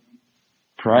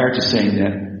prior to saying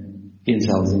that in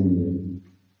South India.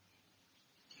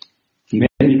 He met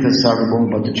him because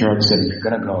Sarvabhauma Bhattacharya said, if you're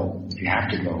going to go, you have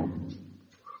to go.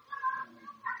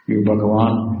 You're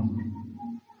Bhagawan,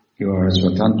 you are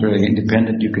Swatantra,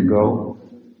 independent, you can go.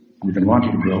 We don't want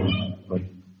you to go, but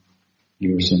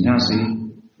you're a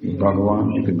sannyasi, you're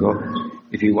Bhagawan, you can go.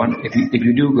 If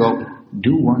you do go,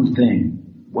 do one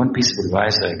thing. One piece of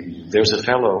advice I give you. There's a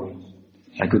fellow,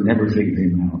 I could never figure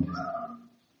him out.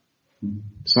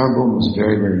 Sarvabhauma was a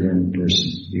very, very learned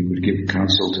person. He would give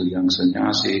counsel to young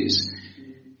sannyasis.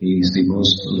 He's the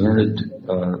most learned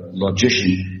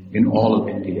logician in all of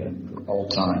India for all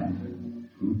time.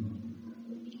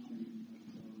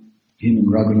 Him and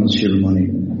Raghunath Shiromani,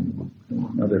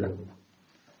 another,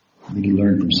 I think he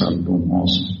learned from Sarvabhauma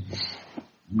also.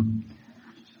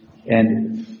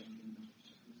 And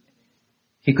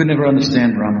he could never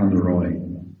understand Ramananda Roy,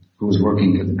 who was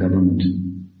working for the government.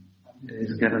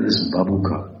 He's got this bubble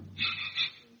cup,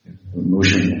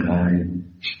 emotional guy,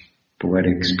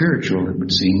 poetic, spiritual, it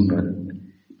would seem,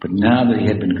 but now that he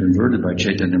had been converted by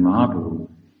Chaitanya Mahaprabhu,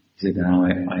 he said, now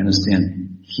I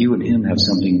understand, you and him have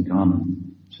something in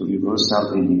common. So if you go to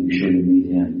South India, be sure to meet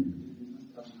him.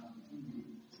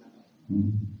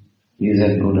 He is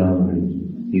at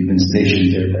Godavari. He's been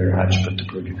stationed there by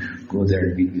Rajput. Go there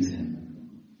and meet with him.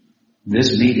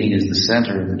 This meeting is the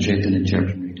center of the Chaitanya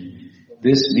Charitamrita.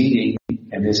 This meeting,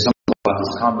 and there's something about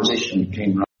this conversation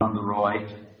between Ramananda Roy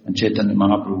and Chaitanya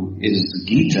Mahaprabhu, is the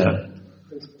Gita,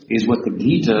 is what the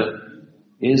Gita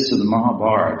is to the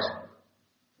Mahabharata.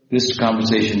 This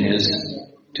conversation is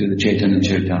to the Chaitanya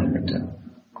Charitamrita.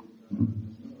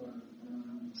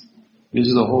 This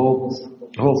is the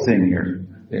whole thing here.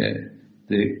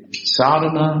 The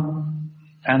sadhana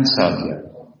and sadhya.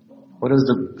 What is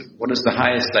the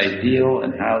highest ideal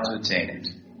and how to attain it?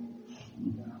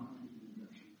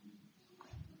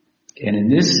 And in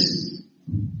this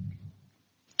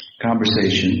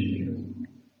conversation,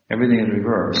 everything is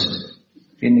reversed.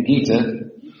 In the Gita,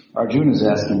 Arjuna is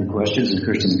asking the questions and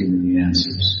Krishna is giving the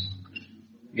answers.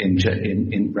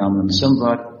 In Brahman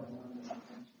Samvat,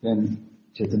 then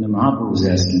Chaitanya Mahaprabhu was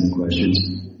asking the questions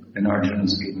and Arjuna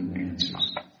is giving the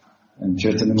answers. And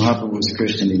Chaitanya Mahaprabhu was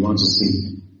Krishna, he wants to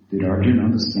see, did Arjuna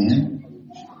understand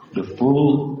the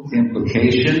full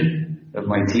implication of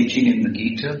my teaching in the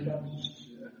Gita?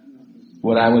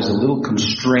 What I was a little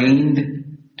constrained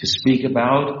to speak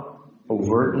about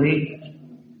overtly,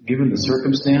 given the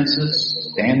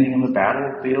circumstances, standing on the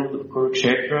battlefield of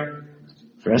Kurukshetra,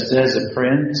 dressed as a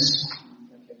prince.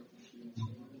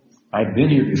 I've been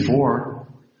here before.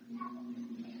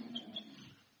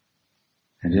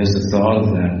 And just the thought of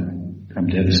that, I'm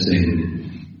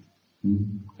devastated.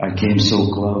 I came so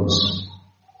close.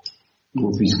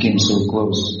 Gopis came so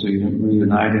close to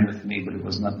reuniting with me, but it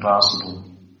was not possible.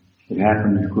 It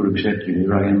happened at Kurukshetra.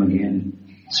 Here I am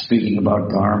again, speaking about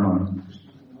Dharma.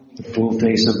 The full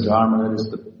face of Dharma, that is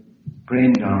the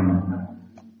Prem Dharma.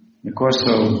 And of course,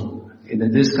 so,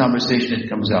 in this conversation it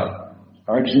comes out.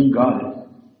 Arjuna got it.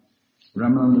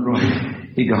 Ramananda Roy,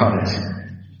 he got it.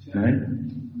 Right?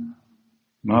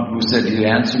 Mahaprabhu said, you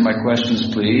answer my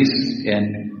questions please,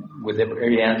 and with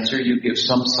every answer you give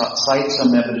cite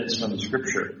some evidence from the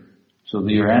scripture, so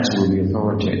that your answer will be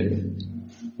authoritative.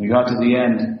 We got to the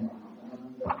end.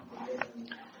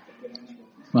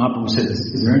 Mahaprabhu said,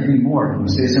 is there anything more? Can you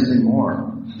say something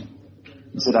more?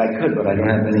 He said, I could, but I don't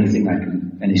have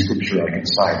any scripture I can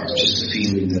cite. It's just a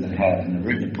feeling that I had, and I've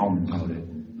written a poem about it.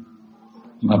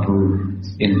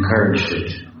 Mahaprabhu encouraged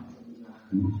it.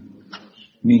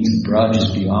 It means the Braj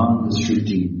is beyond the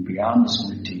Shruti, beyond the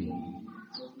Smriti.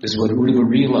 This is what Uddhava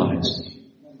realized.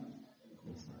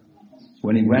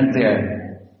 When he went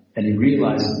there, and he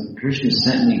realized, Krishna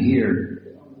sent me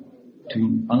here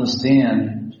to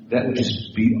understand that which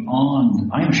is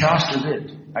beyond. I am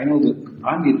Shastra-vid. I know that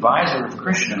I'm the advisor of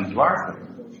Krishna and Dwarka.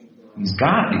 He's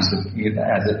God. As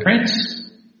a prince.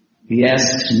 He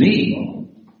asks me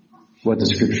what the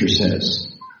scripture says.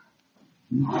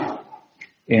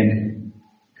 And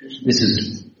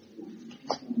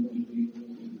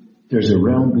there's a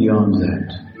realm beyond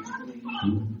that.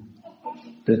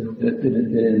 That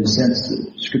in a sense,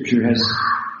 the scripture has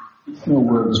no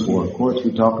words for. Of course,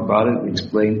 we talk about it, we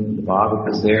explain the Bhagavad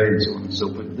is there, and so on and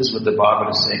so forth. This is what the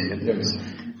Bhagavad is saying.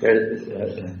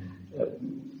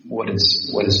 What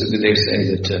they say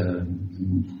that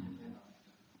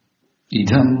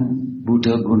idam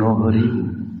bhuta gunohari,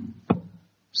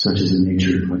 such is the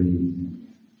nature of Hari.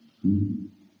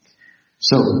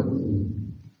 So,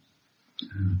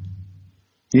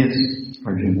 yes,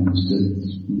 Arjuna understood.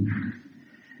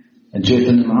 And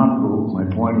Chaitanya Mahaprabhu, my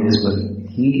point is, but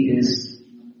he is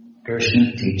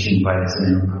Krishna teaching by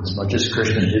example. As much as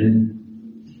Krishna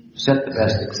didn't set the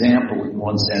best example in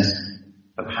one sense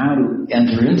of how to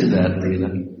enter into that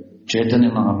Leela,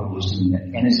 Chaitanya Mahaprabhu was doing that.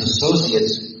 And his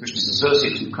associates, Krishna's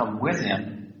associates who come with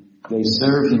him, they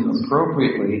serve him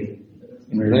appropriately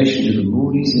in relation to the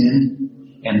mood he's in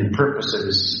and the purpose of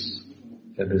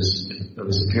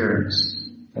his appearance.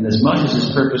 And as much as his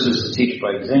purpose is to teach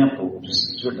by example, which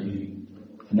is certainly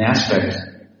an aspect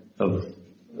of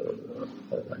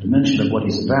a dimension of what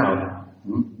he's about,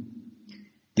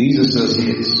 these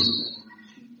associates,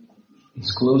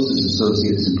 his closest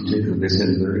associates in particular, they set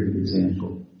a very good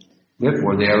example.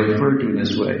 Therefore, they are referred to in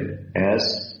this way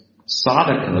as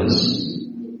sadhakas,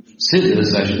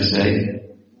 siddhas, I should say,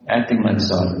 acting like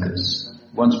sadhakas.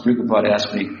 Once Prabhupada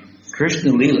asked me,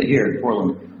 Krishna Leela here in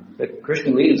Portland, that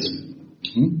Krishna Leela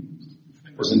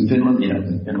was in Finland? Yeah,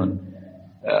 in Finland.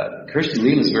 Krishna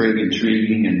Leela is very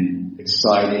intriguing and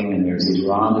exciting, and there's these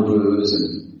rendezvous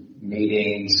and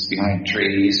meetings behind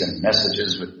trees and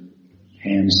messages with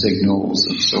hand signals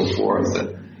and so forth.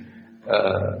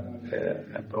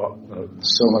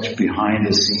 So much behind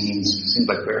the scenes. It seems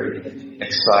like very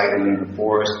exciting in the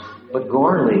forest. But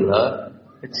Gaur Leela,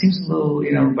 it seems a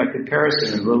little, by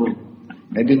comparison,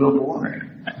 maybe a little boring.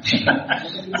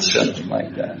 Something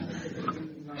like that.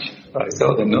 I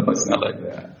told him, no, it's not like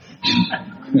that.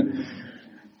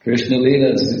 Krishna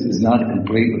Leela is not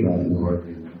complete without Gaur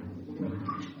Leela.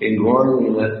 In Gaur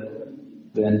Leela,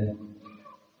 then,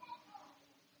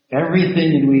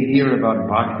 everything that we hear about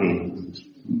bhakti,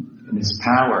 and its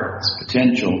power, its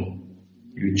potential,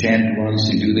 you chant once,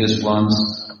 you do this once,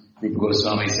 Rupa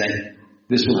Goswami is saying,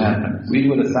 this will happen. We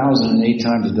do it 1,008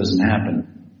 times, it doesn't happen.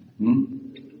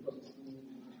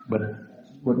 But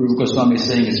what Rupa Goswami is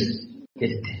saying is,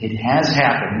 it has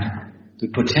happened, the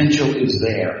potential is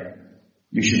there.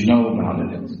 You should know about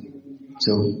it.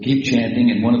 So keep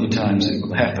chanting, and one of the times it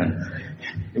will happen.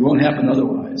 It won't happen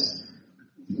otherwise.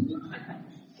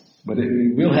 But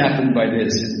it will happen by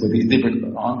this, with these different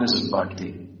angas of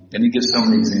bhakti. And he gives so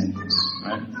many examples,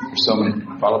 right? There's so many.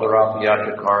 Follow the Rath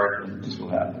Yatra card, and this will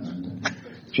happen.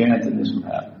 Chant, and this will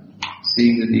happen.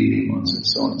 See the deity once, and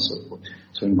so on and so forth.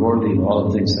 So in Gaur Leela, all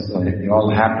the things they all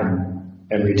happen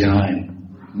every time.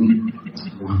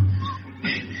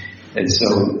 And so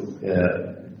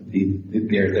they're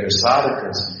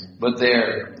sadhakas, but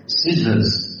they're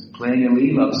siddhas, playing a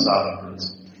leela of sadhakas.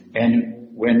 And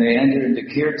when they enter into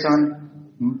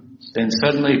kirtan, then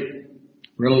suddenly,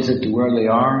 relative to where they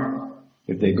are,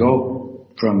 if they go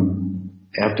from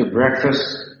after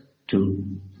breakfast to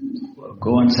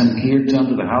go on some kirtan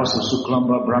to the house of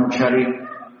Suklamba Brahmachari,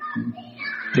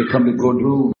 they come to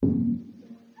Godru,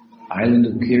 island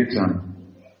of kirtan.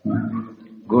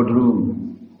 Godru,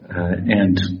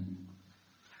 and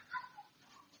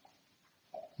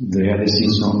there they see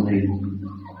so many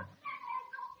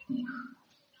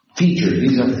features.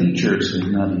 These are features of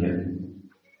Nadia.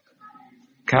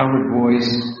 Cowherd boys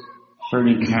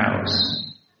herding cows.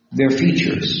 They're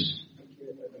features.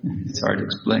 It's hard to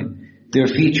explain. They're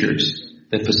features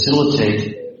that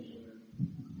facilitate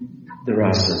the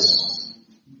rasas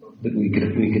that we can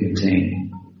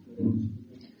attain.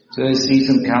 So they see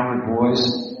some cowherd boys,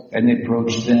 and they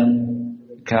approach them.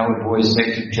 The cowherd boys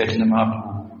say to Chaitanya Mahaprabhu,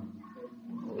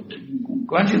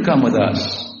 why don't you come with us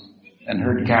and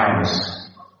herd cows?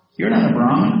 You're not a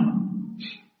Brahmin.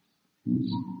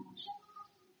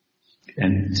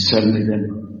 And suddenly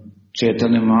then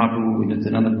Chaitanya Mahaprabhu,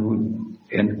 Nityananda Prabhu,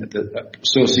 and the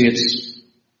associates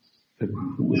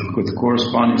with the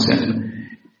corresponding sentiment,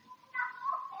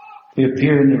 they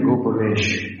appear in their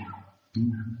Goparesh.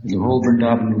 The whole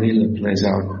Vrindavan Leela plays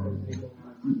out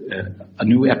a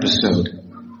new episode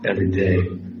every day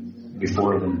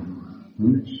before them.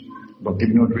 Bhakti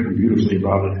Vinod written beautifully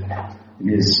about it in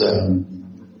his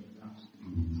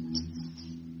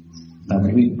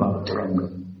Navadvip Bhavataranga.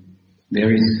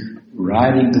 There he's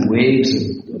riding the waves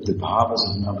of the bhavas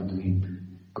of Navadvip,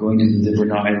 going to the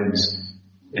different islands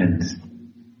and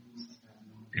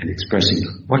expressing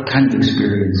what kind of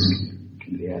experience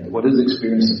can they have. What is the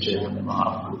experience of Chaitanya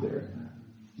Mahaprabhu there?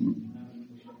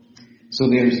 So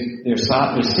there's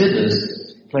siddhas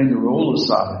playing the role of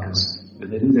sadhakas, but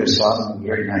they do their sadhana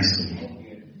very nicely,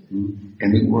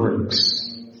 and it works.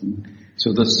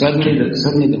 So suddenly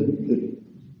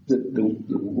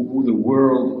the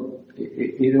world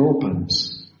it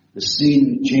opens, the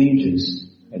scene changes,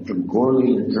 and from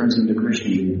Gauri it turns into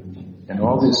Krishna. And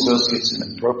all the associates in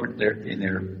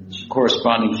their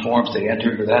corresponding forms, they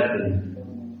enter into that thing.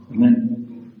 And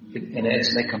then,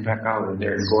 as they come back out, and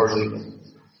they're in Gauri.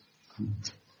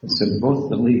 So both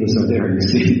the Leelas are there, you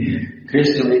see.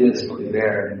 Krishna Leela is fully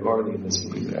there, and Gauri Leela is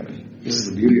fully there. This is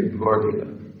the beauty of Gauri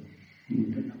Leela.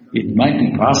 It might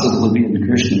be possible to be in the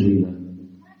Krishna Leela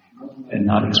and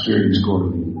not experience Gauri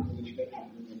Leela.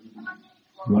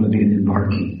 You want to be an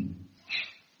embarkee.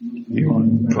 You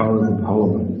want to follow the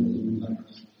Bhava.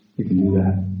 You can do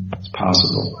that. It's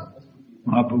possible.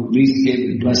 Mahaprabhu at least gave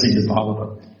the blessing to Ballabha.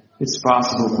 It's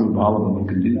possible through Ballabha you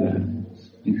can do that.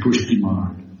 In Pushti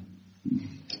Marg.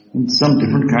 In some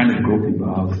different kind of Gopi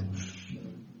Bhav.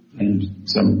 And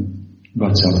some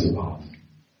Vatsalya Bhav.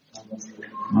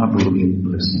 Mahaprabhu gave the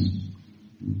blessing.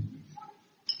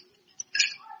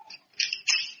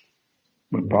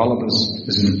 But Ballabha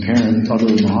is an apparent other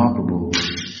Mahaprabhu.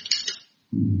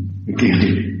 We can't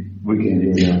hear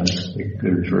that. They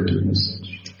refer to him as such.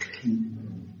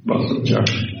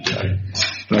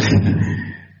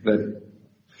 But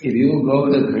if you go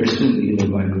to Krishna Leela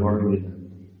by Gauri Leela,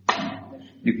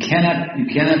 you cannot be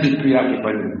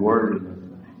preoccupied with Gauri Leela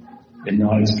and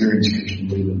not experience Krishna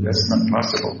Leela. That's not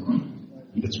possible.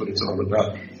 That's what it's all about.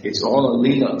 It's all a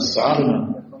Leela of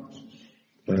sadhana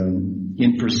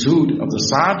in pursuit of the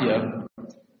sadhya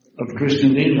of Krishna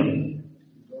Leela.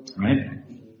 Right?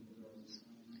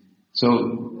 So,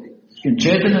 in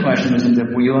Chaitanya Vaishnavism,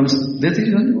 that we want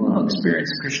to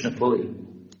experience Krishna fully.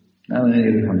 Not in any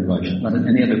other kind of Vaishnavism. Not in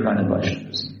any other kind of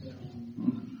Vaishnavism.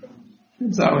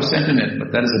 It's our sentiment,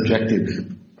 but that is objective.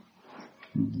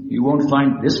 You won't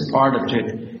find this part of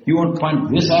Chaitanya. You won't find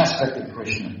this aspect of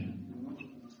Krishna.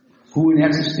 Who in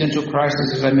existential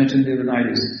crisis, as I mentioned the other night,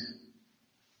 is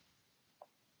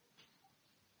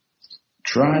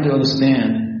trying to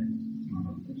understand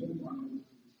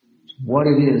what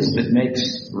it is that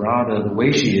makes Radha the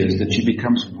way she is, that she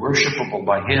becomes worshipable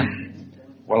by him,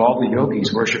 while all the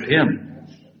yogis worship him.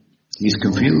 He's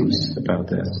confused about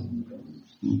that.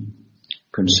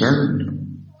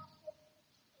 Concerned.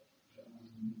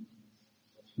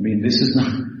 I mean, this is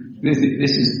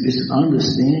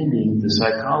understanding the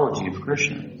psychology of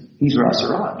Krishna. He's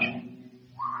Rasaraj.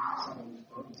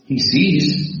 He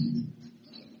sees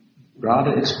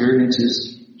Radha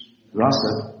experiences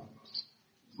rasa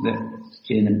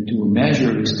to a measure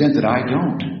of extent that I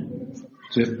don't.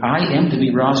 So if I am to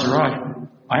be Rasaraj,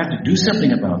 I have to do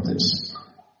something about this.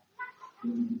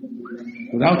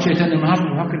 Without Chaitanya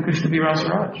Mahaprabhu, how can Krishna be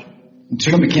Rasaraj? And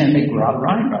certainly we can't make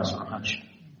Radharani Rasaraj.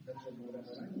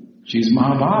 She's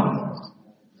Mahabharata.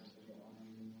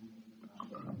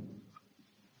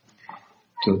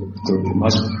 So there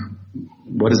must.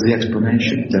 What is the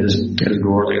explanation? That is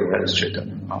Gauri, or that is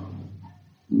Chaitanya Mahaprabhu.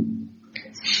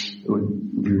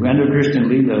 If you enter Krishna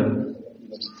Leela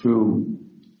through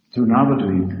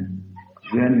Navadvip,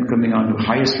 then you're coming on to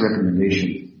highest recommendation.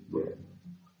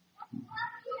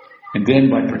 And then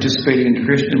by participating in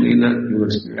Krishna Leela, you'll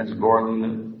experience Gauri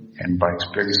Leela, and by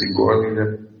experiencing Gauri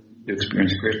Leela, you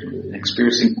experience Krishna Leela. And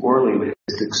experiencing Gauri Leela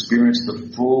is to experience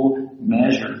the full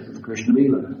measure of Krishna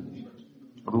Leela.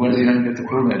 Otherwise you don't get the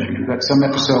full measure. You've got some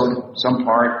episode, some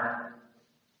part.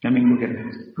 I mean, look at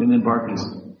Vinod Bharti's.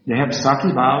 They have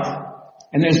Sakhi Bhav,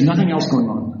 and there's nothing else going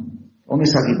on. Only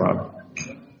Sakhi Bhav.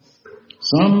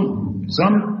 Some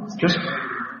just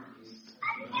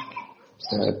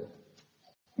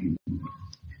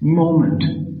moment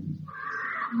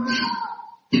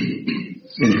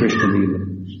in Krishna Leela.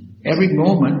 Every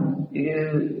moment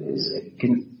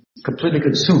can completely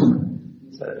consume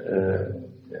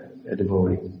a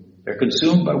devotee. They're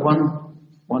consumed by one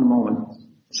moment,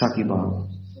 Sakhi Bhav.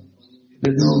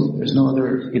 There's no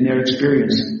other, in their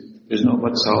experience, there's no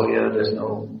Vatsalya, there's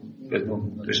no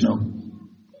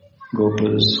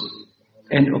Gopas.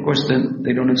 And of course then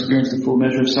they don't experience the full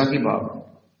measure of Sakhi Bhav.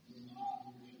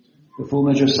 The full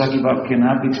measure of Sakhi Bhav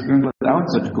cannot be experienced without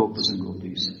such Gopas and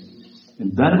Gopis.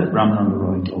 And that is what Ramananda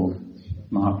Roy told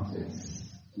Mahaprabhu.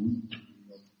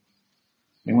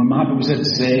 And when Mahaprabhu said,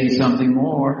 say something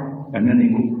more, and then he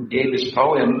gave his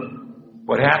poem,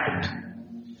 what happened?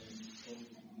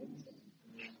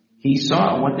 He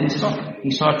saw what they saw.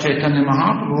 He saw Chaitanya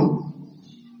Mahaprabhu,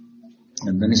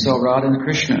 and then he saw Radha and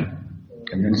Krishna,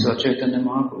 and then he saw Chaitanya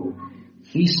Mahaprabhu.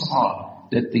 He saw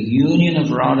that the union of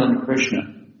Radha and Krishna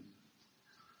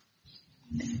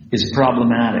is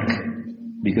problematic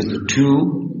because the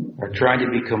two are trying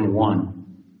to become one.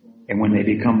 And when they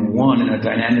become one in a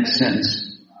dynamic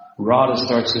sense, Radha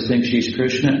starts to think she's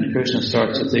Krishna and Krishna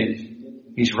starts to think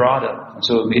he's Radha. And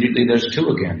so immediately there's two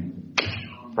again.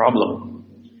 Problem.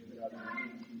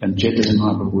 And Chaitanya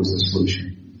Mahaprabhu was the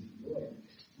solution.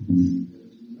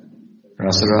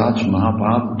 Rasaraj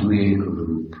Mahabhav Dveka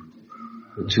Rup.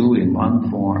 The two in one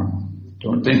form.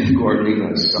 Don't think Gaur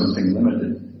Lila is something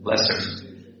limited, lesser.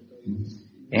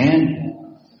 And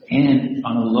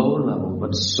on a lower level,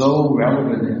 but so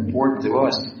relevant and important to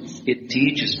us, it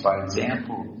teaches by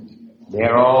example.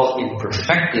 They're all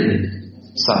imperfected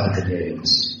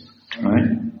Sadhaka-Dehas,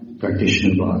 right?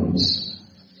 Practitioner bodies.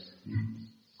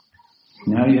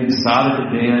 Now you have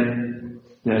Sadhaka-Deha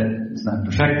that is not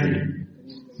perfected.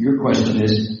 Your question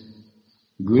is,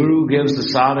 Guru gives the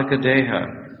Sadhaka-Deha.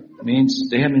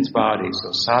 Deha means body,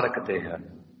 so Sadhaka-Deha.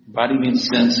 Body means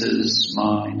senses,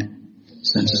 mind.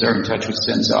 Senses are in touch with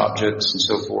sense objects and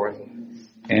so forth.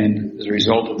 And as a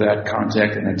result of that,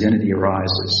 contact and identity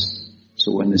arises.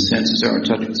 So when the senses are in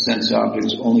touch with sense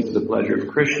objects only for the pleasure of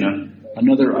Krishna,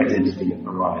 another identity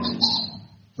arises.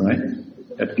 Right?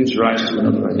 That gives rise to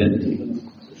another identity.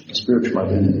 A spiritual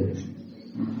identity.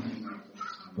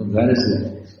 Well, that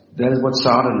is what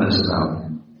sadhana is about.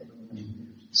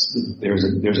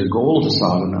 There's a goal to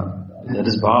sadhana. That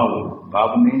is bhava.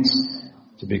 Bhava means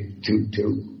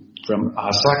from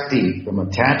asakti, from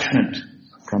attachment,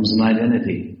 comes an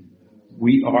identity.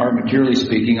 We are, materially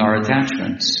speaking, our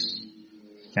attachments.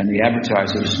 And the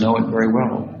advertisers know it very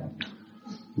well.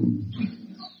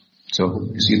 So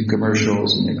you see the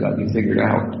commercials and they've got you figured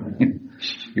out.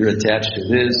 You're attached to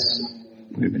this.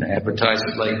 We're going to advertise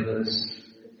it like this.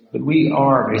 But we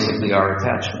are basically our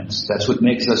attachments. That's what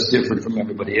makes us different from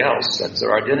everybody else. That's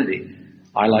our identity.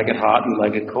 I like it hot, you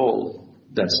like it cold.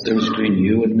 That's the difference between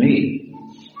you and me.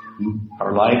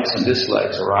 Our likes and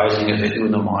dislikes arising as they do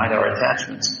in the mind, our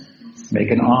attachments make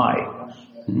an I.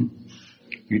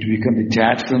 You become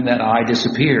detached from that I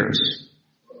disappears.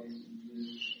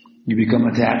 You become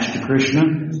attached to Krishna,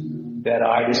 that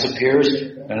I disappears,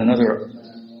 and another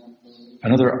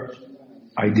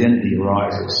identity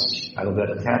arises out of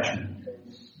that attachment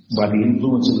by the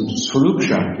influence of the Swarup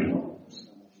Shakti.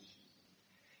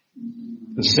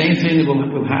 The same thing that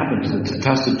will happen to the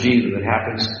Tatastha Jiva that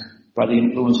happens by the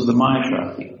influence of the Maya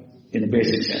Shakti, in a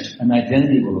basic sense. An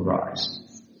identity will arise.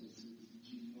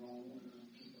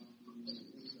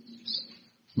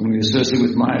 When we associate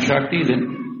with Maya Shakti,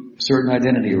 then a certain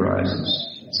identity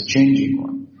arises. It's a changing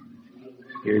one.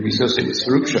 Here we associate with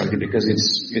Swarup Shakti because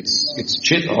it's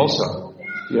Chit also.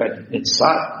 It's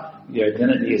Sat. The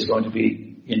identity is going to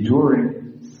be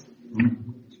enduring.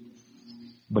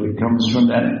 But it comes from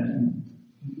that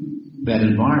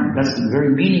environment. That's the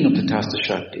very meaning of Tatastha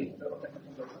Shakti.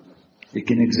 It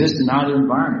can exist in either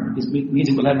environment. It means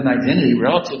it will have an identity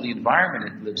relative to the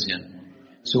environment it lives in.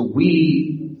 So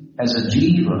we, as a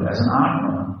jiva, as an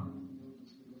atma,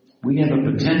 we have a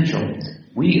potential.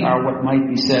 We are what might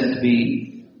be said to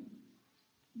be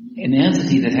an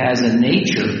entity that has a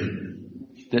nature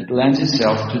that lends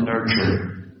itself to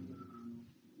nurture.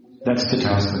 That's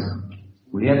Tatastha.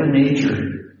 We have a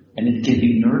nature, and it can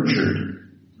be nurtured.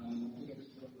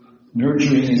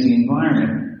 Nurturing is the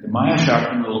environment. The Maya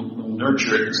Shakti will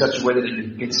nurture it in such a way that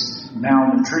it gets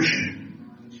malnutrition.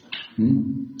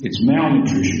 It's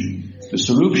malnutrition. The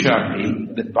Swarup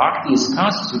Shakti that Bhakti is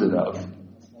constituted of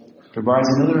provides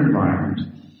another environment.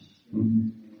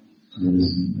 And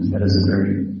that is a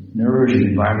very nourishing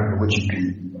environment for which you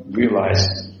can realize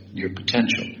your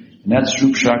potential. And that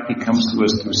Swarup Shakti comes to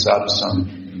us through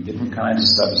sadhusanga, different kinds of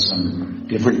sadhusanga,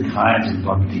 different kinds of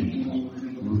bhakti.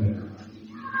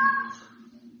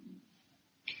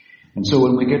 And so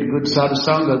when we get good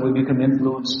sadhusanga, we become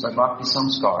influenced by bhakti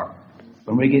samskar.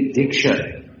 When we get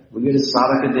diksha, we get a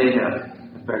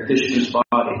Sadhaka-Deha, a practitioner's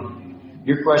body.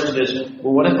 Your question is,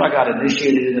 well, what if I got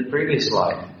initiated in a previous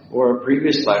life, or a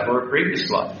previous life, or a previous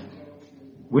life?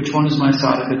 Which one is my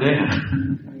Sadhaka-Deha?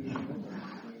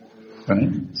 Right?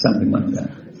 Something like that.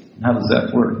 How does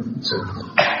that work? So,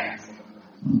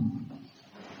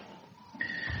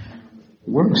 it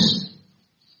works.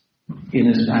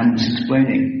 As I'm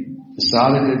explaining, the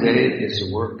Sadhaka-Deha is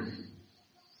a work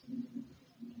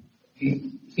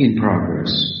in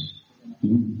progress.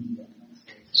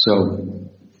 So,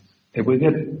 if we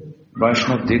get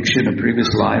Vaishnava Diksha in a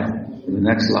previous life, in the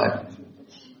next life,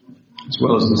 as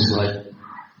well as this life,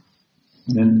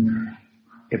 Then,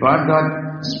 if I've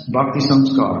got Bhakti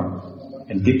Samskar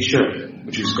and Diksha,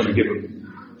 which is going to give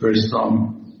a very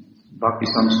strong Bhakti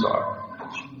Samskar,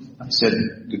 I said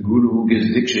the Guru who gives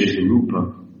Diksha is the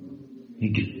Rupa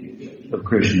of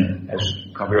Krishna, as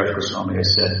Kaviraj Goswami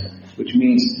has said, which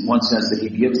means in one sense that he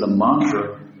gives the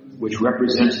mantra which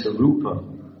represents the Rupa.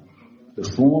 The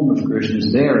form of Krishna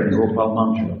is there in Gopal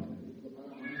mantra.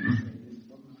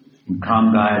 In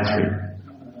Kam Gayatri.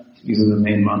 These are the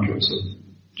main mantras of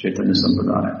Chaitanya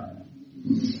Sampradaya.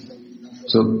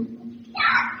 So,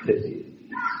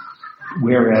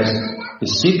 whereas the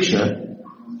Siksha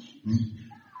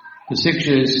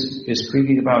is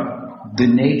speaking about the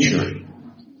nature,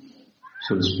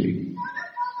 so to speak.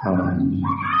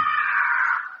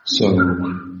 So,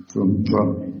 from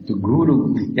the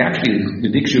Guru, actually the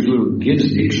Diksha Guru gives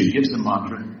the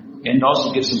mantra, and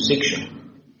also gives some Siksha.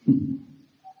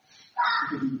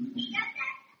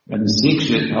 And the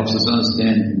Siksha helps us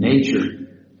understand the nature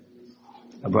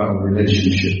of our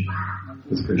relationship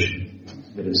with Krishna.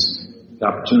 That is the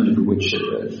opportunity for which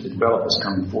to develop is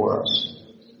coming for us.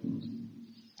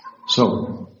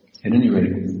 So, at any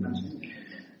rate,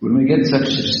 when we get such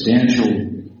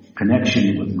substantial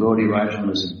connection with Gaudiya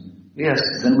Vaishnavism, yes,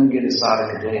 then we get a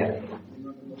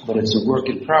Sadhaka-Deha. But it's a work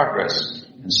in progress.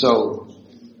 And so,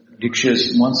 Diksha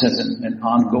is in one sense an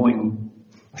ongoing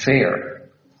affair.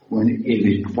 When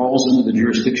it falls into the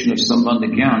jurisdiction of Sambandha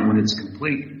Gyan, when it's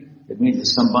complete, it means the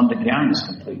Sambandha Gyan is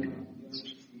complete.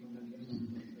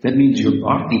 That means your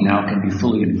bhakti now can be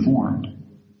fully informed.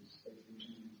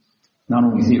 Not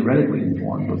only theoretically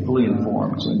informed, but fully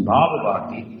informed. So in Bhava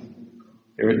Bhakti,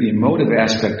 the emotive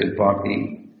aspect of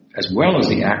bhakti, as well as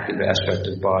the active aspect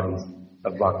of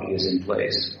bhakti is in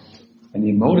place. And the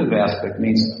emotive aspect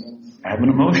means I have an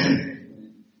emotion.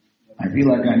 I feel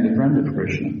like I'm the friend of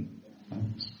Krishna,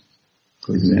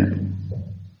 for example.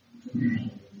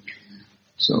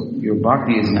 So your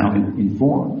bhakti is now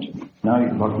informed. Now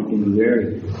your bhakti can be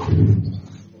very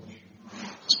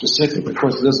specific. Of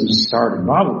course, it doesn't start in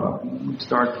Bhava Bhakti. It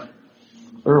starts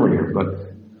earlier,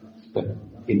 but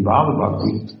in Bhava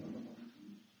Bhakti,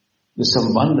 the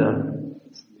Sambandha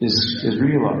is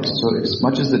realized. So as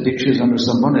much as the Diksha is under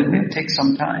Sambandha, it may take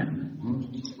some time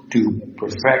to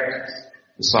perfect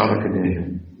the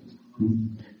Sadhaka-Deha.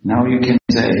 Now you can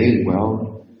say,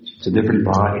 well, it's a different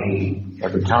body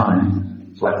every time.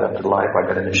 Life after life, I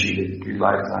got initiated 3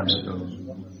 lifetimes ago.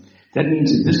 That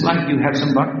means in this life you have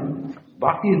some bhakti.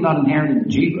 Bhakti is not inherent in the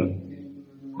jiva.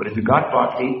 But if you got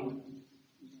bhakti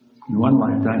in one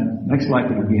lifetime, next life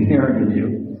it will be inherent in you.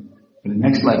 And the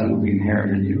next life it will be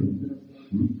inherent in you.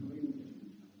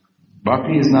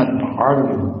 Bhakti is not part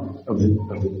of the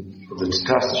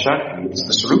Tastha Shakti, it's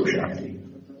the Sarup Shakti.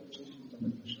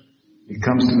 It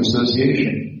comes through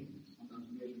association.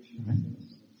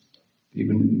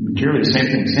 Even materially, same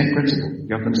thing, same principle.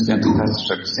 You have to understand the Tastha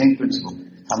Shakti, same principle.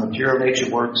 How material nature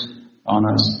works on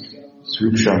us,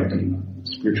 Sarup Shakti,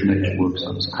 spiritual nature works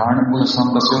on us. Karna Guna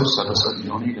Sambhasya Sadasat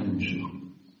Yoni Dhanushi.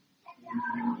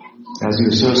 As you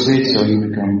associate, so you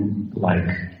become like.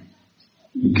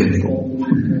 You get full.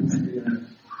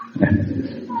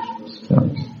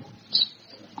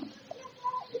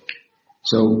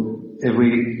 So, if we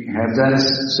have that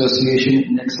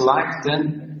association next life,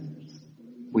 then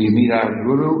we meet our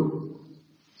Guru.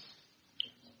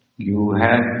 You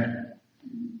have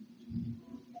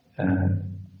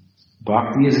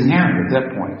bhakti is inherent at that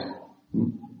point.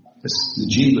 The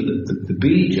jiva, the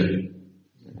bija,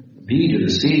 the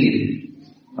seed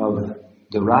of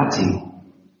the rati,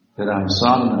 that our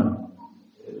sadhana,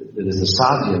 that is the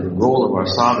sadhya, the role of our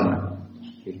sadhana,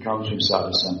 it comes from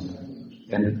sadhasanga.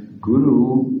 And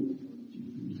Guru,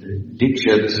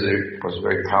 Diksha, this is of course a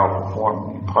very powerful form.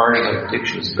 Imparting of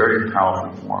Diksha is a very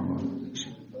powerful form of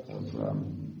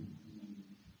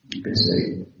you can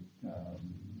say,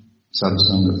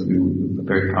 sadhasanga through a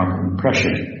very powerful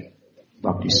impression.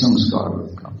 Bhakti samskar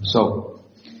will come. So,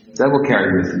 that will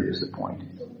carry with you is the point.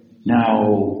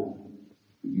 Now,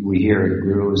 we hear the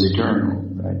Guru is eternal,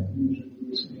 right?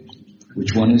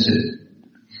 Which one is it?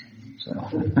 So,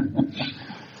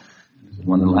 is it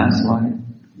one in the last life?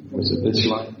 Was it this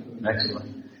life? Next life?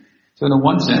 So in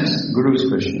one sense, Guru is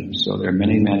Krishna. So there are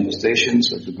many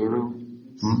manifestations of the Guru.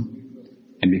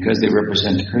 And because they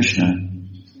represent Krishna,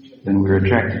 then we're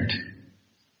attracted.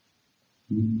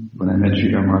 When I met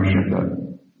Sridhar Maharaj, I thought,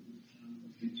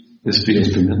 this feels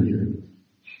familiar.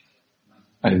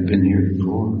 I've been here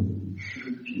before.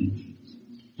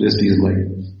 This feels like,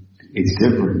 it's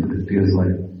different, but it feels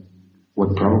like what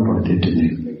Prabhupada did to me.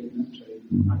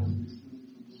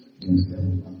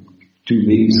 2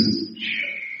 leaves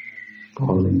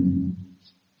falling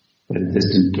at a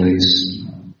distant place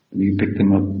And you pick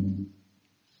them up.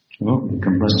 Oh, they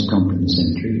must come from the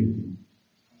same tree.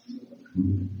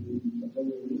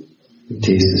 They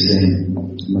taste the same.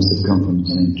 It must have come from the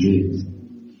same tree.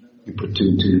 You put two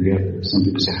and two together. Some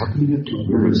people say, how can you have two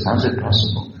gurus? How is it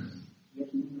possible?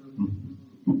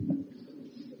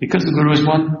 Because the Guru is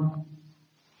one.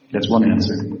 That's one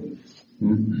answer.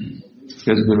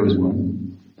 Because the Guru is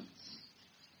one.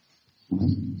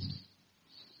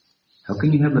 How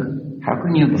can you have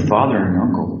a father and an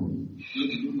uncle?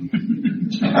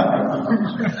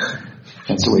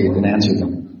 That's the way you can answer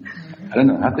them. I don't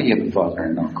know. How could you have a father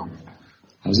and an uncle?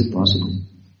 How is it possible?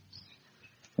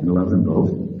 And love them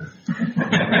both.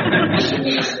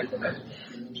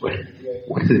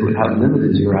 How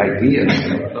limited is your idea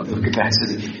of the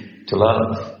capacity to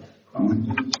love?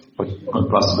 What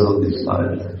possibilities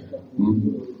lie there?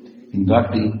 In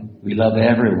Bhakti, we love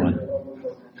everyone.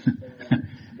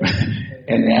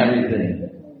 And everything.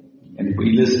 And if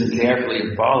we listen carefully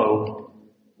and follow,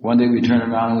 one day we turn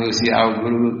around and we see our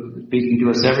Guru speaking to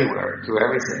us everywhere, through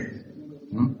everything.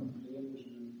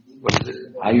 What is it?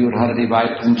 Ayur harati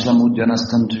vaipum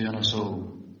samujjanastam tuyanaso.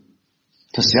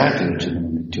 Tasyati uchanam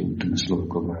nityuttama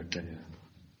sloka vartaya.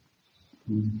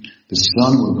 The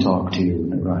sun will talk to you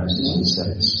when it rises and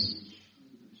sets.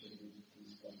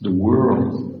 The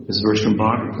world, this verse from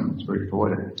Bhagavatam, it's very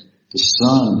poetic. The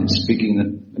sun is speaking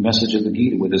the message of the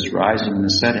Gita with its rising and the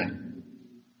setting.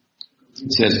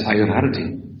 It says, Ayur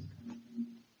harati.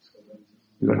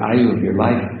 Your ayu of your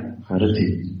life,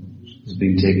 harati, is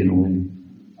being taken away.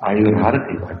 Ayur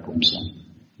harati vaipumsam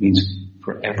means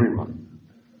for everyone.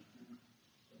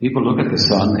 People look at the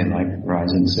sun, they like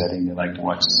rising and setting, they like to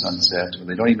watch the sunset, or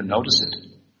they don't even notice it.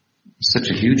 It's such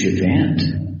a huge event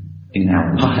in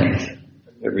our life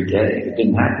every day. It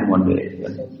didn't happen one day,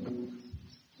 but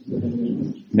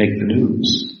make the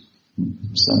news.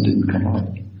 The sun didn't come up.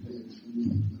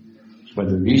 But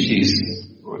the rishis,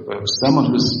 or someone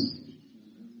who's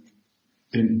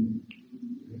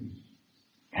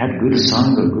had good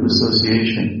sangha, good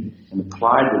association, and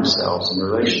applied themselves in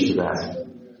relation to that,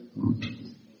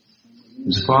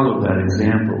 who's followed that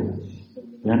example,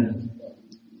 then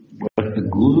what the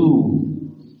Guru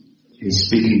is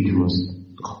speaking to us,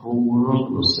 the whole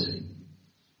world will say.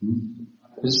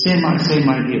 The same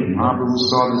idea. Mahaprabhu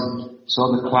saw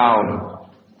the cloud,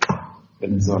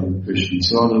 and he thought of Krishna. He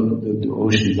saw the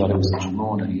ocean, he thought it was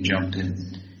Jamuna, he jumped in.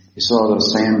 He saw the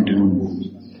sand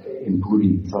dune in Puri,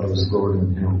 he thought it was a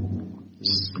golden hill. This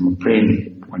is from a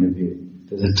prema point of view.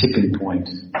 There's a tipping point,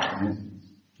 right?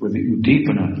 With the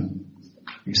Udipana.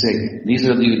 You say, these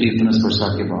are the Udipanas for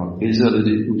Sakyabhava. These are the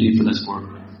Udipanas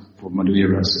for Madhurya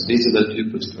Rasa. These are the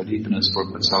Udipanas for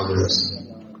Saudya Rasa.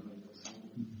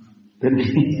 Then,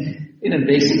 in a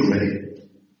basic way,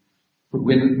 but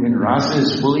when Rasa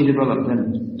is fully developed,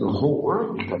 then the whole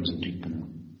world becomes Udipana.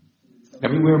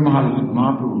 Everywhere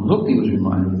Mahaprabhu looked, he was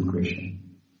reminded of Krishna.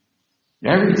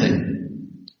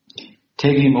 Everything.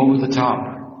 Taking him over the top.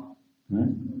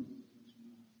 Right?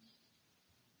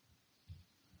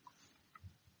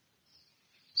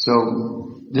 So,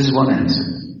 this is one answer.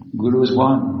 Guru is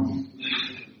one.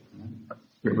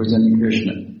 Representing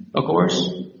Krishna. Of course,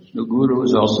 the Guru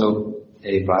is also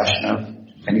a Vaishnava,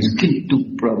 and he's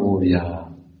Kintu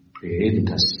Prabhoya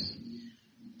Previtasya.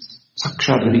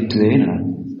 Sakshadharitvena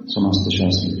Samasta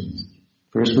Shastra.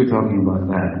 First we're talking about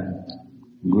that.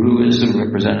 Guru is a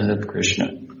representative of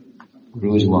Krishna.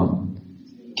 Guru is one.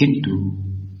 Kintu,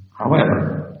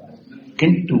 however,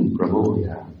 Kintu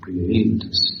Prabhoya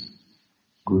Previtasya.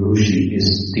 Guruji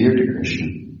is dear to Krishna.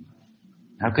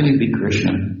 How can he be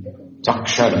Krishna?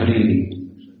 Sakshadhari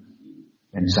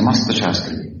and Samasta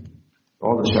Shastra.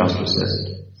 All the Shastra says it.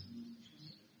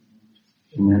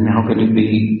 And then how can he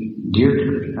be dear to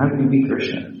Krishna? How can he be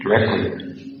Krishna? Directly.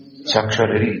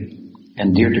 Sakshadhari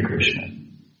and dear to Krishna.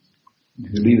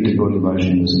 If you leave it to go to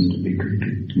Vaishnavism to be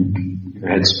your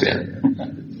head spin.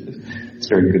 It's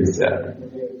very good said.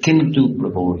 Kintu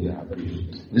Prabhoya.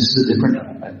 This is a different,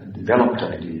 developed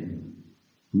idea.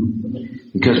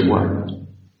 Because what?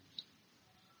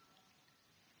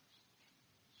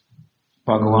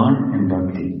 Bhagavan and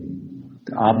Bhakti.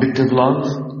 The object of love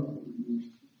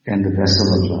and the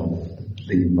vessel of love.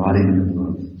 The embodiment of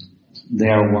love. They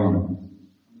are one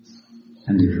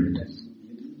and different.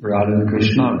 Radha and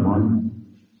Krishna are one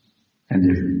and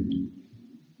different.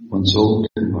 One soul,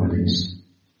 two bodies.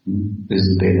 This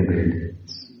is the Veda Veda.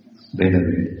 Veda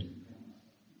Veda.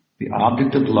 The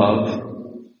object of love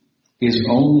is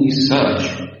only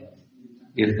such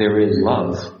if there is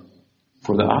love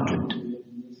for the object.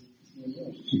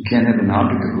 You can't have an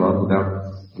object of love without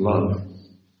love.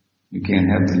 You can't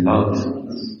have the love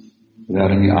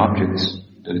without any objects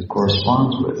that it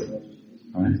corresponds with,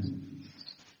 right?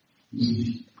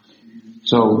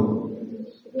 So,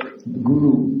 the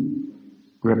Guru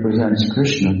represents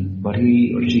Krishna, but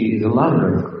he or she is a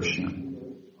lover of Krishna.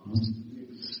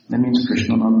 That means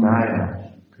Krishna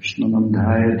Nandaya. Krishna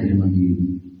Nandaya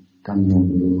Dhimahi Tanno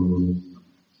Guru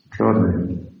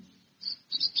Prodaya.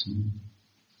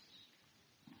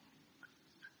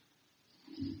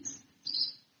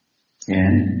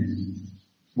 And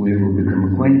we will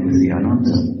become acquainted with the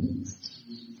Ananda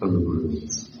of the Guru.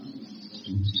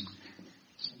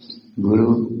 Guru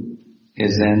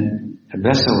is then a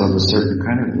vessel of a certain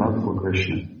kind of love for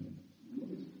Krishna.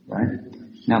 Right?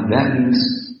 Now that means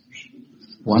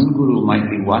one Guru might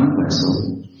be one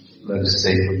vessel, let us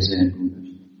say for example,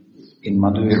 in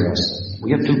Madhurya Rasa.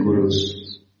 We have two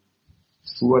Gurus.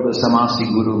 Who are the Samasi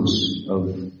Gurus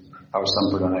of our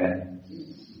Sampradaya?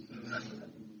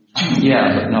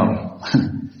 Yeah, but no.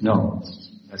 No,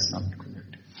 that's not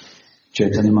correct.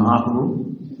 Chaitanya Mahaprabhu,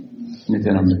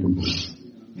 Nityananda Prabhu.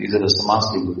 These are the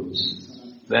Samasti Gurus.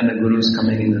 Then the Gurus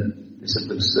coming in the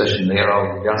disciple succession, they are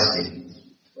all Vyasti.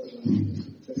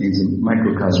 These are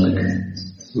microcosmic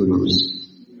Gurus.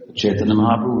 Chaitanya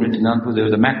Mahaprabhu, Nityananda Prabhu, they're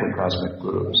the macrocosmic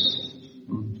Gurus.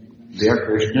 They are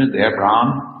Krishna, they are Brahm,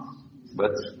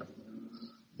 but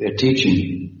they're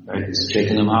teaching. Right? It's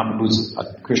Chaitanya Mahaprabhu's,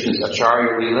 Krishna's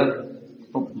Acharya Leela.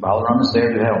 Balaram is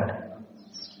there to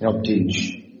help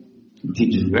teach. He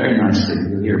teaches very nicely.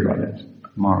 You'll hear about it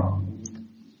tomorrow.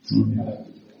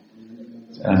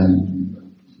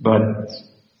 But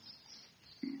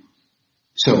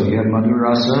so you have Madhura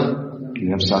Rasa,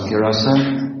 you have Sakya Rasa,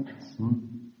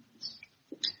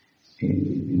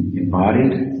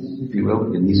 embodied, if you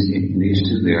will, in these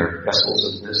two. They are vessels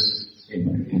of this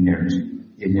in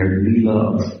their leela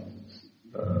of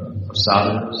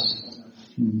sadhakas.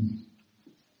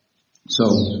 So,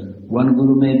 one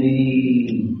Guru may be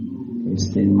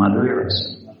in Madhurya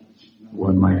Rasa,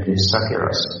 one might be Sakya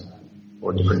Rasa,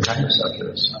 or different kind of Sakya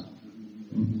Rasa.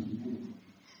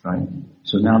 Right?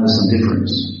 So now there's some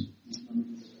difference.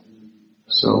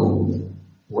 So,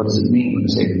 what does it mean when we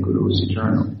say the Guru is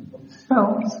eternal?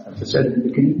 Well, as I said in the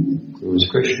beginning, Guru is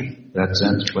Krishna, in that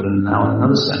sense, but now in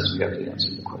another sense we have to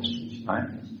answer the question, right?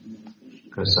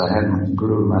 Because I had my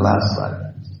Guru in my last life.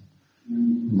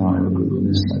 Now I have a Guru in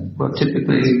this life. Well,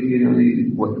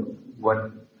 typically, what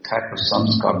type of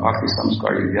samskar, bhakti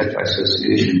samskar you get by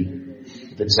association,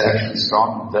 if it's actually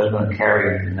strong, that's going to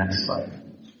carry in the next life.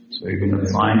 So you're going to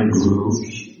find a Guru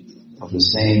of the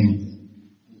same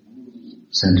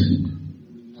sentiment,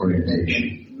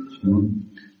 orientation.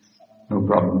 No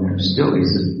problem there. Still,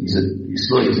 he's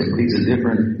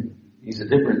a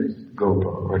different Gopa,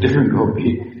 or a different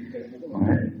Gopi.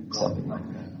 Right? Something like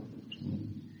that.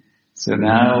 So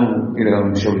now,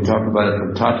 shall we talk about it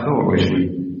from Tattva, or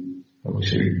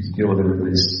should we deal with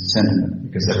everybody's sentiment?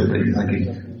 Because everybody's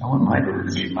thinking, I want my Guru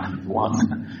to be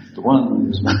the one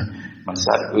who's my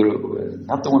Sadguru,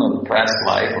 not the one of the past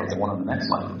life or the one of the next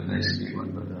life, the next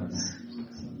one, but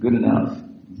good enough.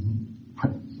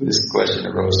 This question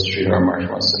arose to Sridhar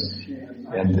Maharaj,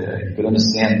 and you could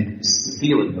understand the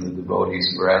feeling of the devotees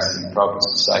who were asking, Prabhupada's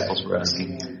disciples were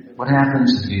asking, what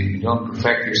happens if you don't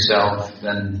perfect yourself,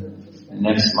 then in the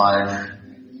next life,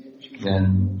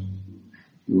 then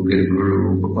you will get a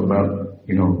Guru, but what about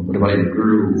your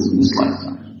Guru in this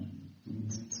lifetime?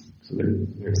 So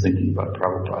they're thinking about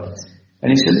Prabhupada.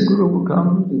 And he said the Guru will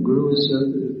come, the Guru is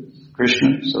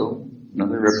Krishna, so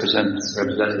another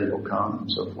representative will come,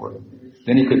 and so forth.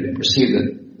 Then he could perceive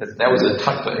that was a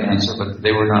tattva answer, but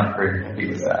they were not very happy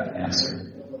with that answer.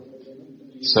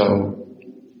 So,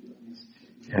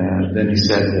 then he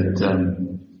said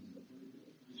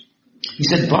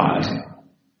but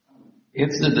if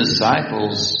the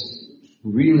disciples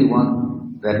really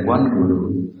want that one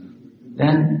Guru,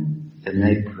 then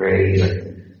they pray,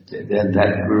 then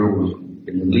that Guru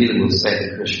in the Leela will say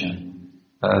to Krishna,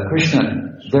 Krishna,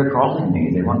 they're calling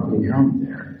me, they want me to come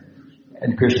there.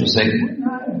 And Krishna will say, I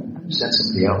sent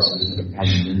somebody else who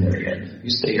hasn't been there yet. You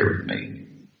stay here with me.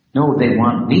 No, they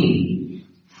want me.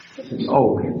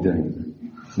 Oh, okay, then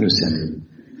we'll send him.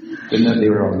 Then they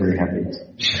were all very happy.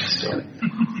 So,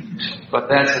 but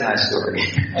that's a nice story.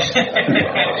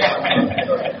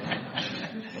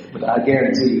 But I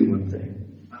guarantee you one thing,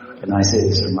 and I say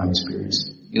this from my experience,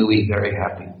 you'll be very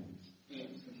happy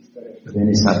with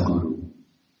any Sadguru,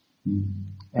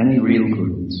 any real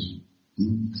Gurus.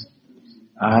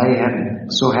 I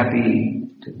was so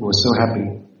happy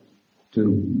to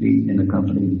be in the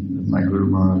company of my Guru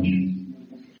Maharaj.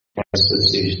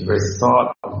 Association. The very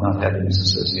thought of not having this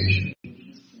association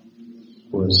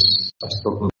I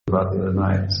spoke about the other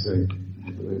night.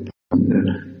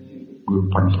 Guru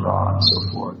Parampara and so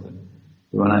forth. But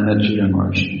when I met Sridhar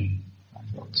Maharaj, I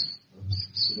felt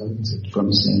from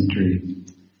the same tree.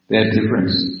 They had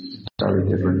entirely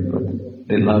different, but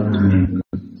they loved me.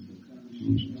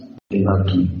 They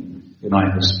loved me.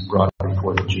 I was brought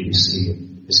before the GDC of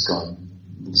ISKCON,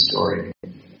 the story.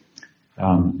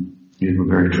 These were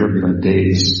very turbulent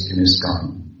days in ISKCON.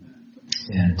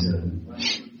 And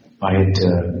I had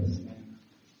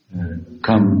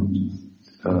come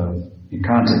in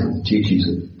contact with the teachings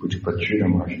of Pujapata Sridhar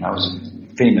Maharaj, and I was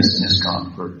famous in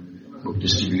ISKCON for book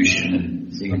distribution and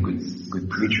being a good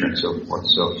preacher and so forth.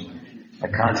 So I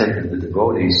contacted the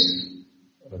devotees,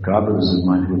 godbrothers of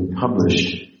mine who had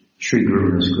published Sri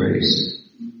Guru and His Grace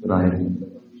that I had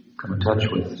come in touch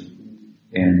with.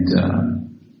 And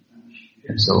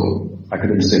so I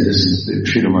could understand this is the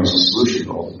Sridhar Maharaj's solution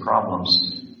to all the problems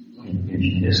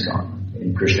in ISKCON.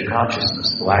 In Krishna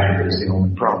consciousness, the lack of it is the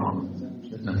only problem.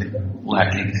 There's nothing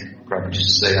lacking, Prabhupada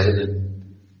used to say, other than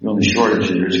the only shortage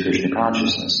here is Krishna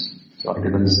consciousness. So I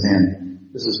could understand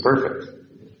this is perfect.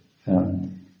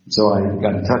 So I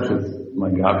got in touch with my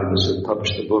godbrothers who had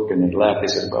published the book, and they laughed. They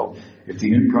said, well, if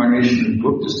the incarnation of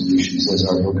book distribution says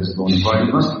our book is bona fide,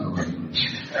 it must be bona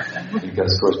fide.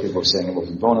 Because, of course, people were saying it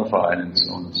wasn't bona fide and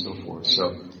so on and so forth.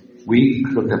 So we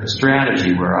looked up a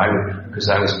strategy where I would, because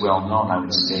I was well known, I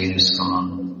would stay in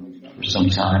ISKCON for some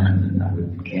time, and then I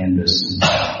would canvass, and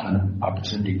when an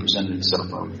opportunity presented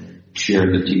itself, I would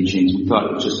share the teachings. We thought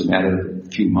it was just a matter of a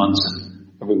few months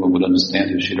and everyone would understand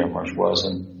who Sridhar Maharaj was,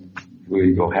 and we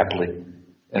would go happily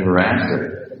ever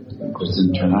after. Of course, it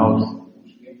didn't turn out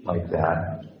like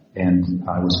that. And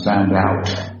I was found out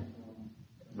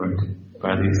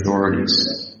by the authorities.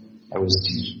 I was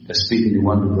speaking to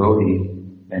one devotee,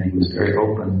 and he was very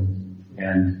open.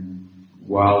 And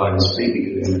while I was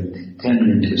speaking to him,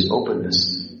 tending to his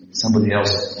openness, somebody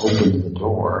else opened the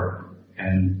door,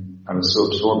 and I was so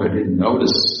absorbed I didn't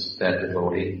notice that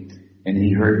devotee. And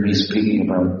he heard me speaking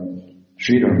about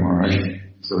Sridhar Maharaj,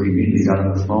 so he immediately got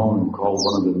on the phone and called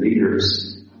one of the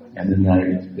leaders, and then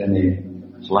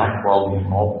they blackballed me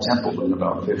from all the temple in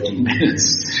about 15 minutes.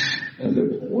 And I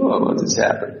thought, whoa, what just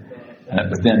happened?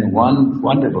 But then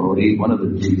one devotee, one of the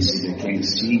DDC, they came to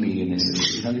see me, and they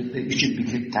said, you should be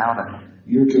kicked out.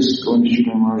 You're just going to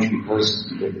Sridhar Maharaj because,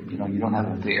 you don't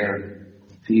have a fair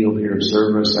field here of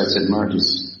service. I said, Maharaj,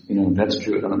 that's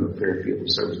true. I don't have a fair field of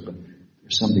service, but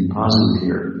there's something positive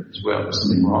here as well. There's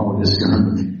something wrong with this guy,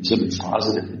 but something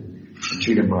positive. And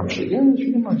Sridhar Maharaj said, yeah,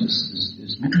 Sridhar Maharaj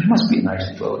he must be a nice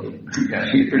devotee. Yeah,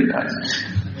 he's pretty nice.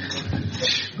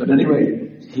 But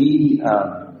anyway, he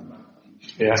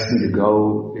asked me to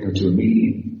go, to a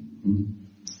meeting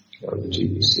of the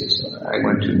GBC. So I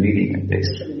went to a meeting,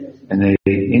 and they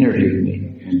interviewed me,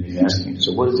 and they asked me,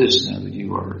 so what is this now that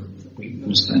we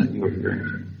understand that you are hearing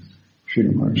from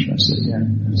Sridhar Maharaj? I said, yeah,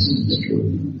 this is true.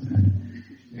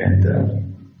 And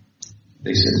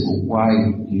they said, well, why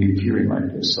are you hearing like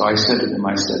this? So I said to them,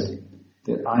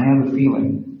 that I have a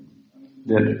feeling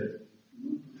that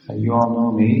you all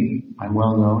know me, I'm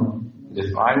well known, that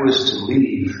if I was to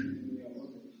leave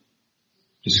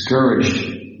discouraged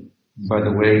by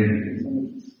the way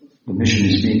the mission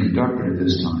is being conducted at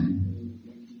this time,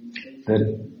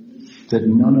 that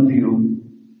none of you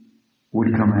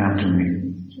would come after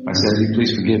me. I said,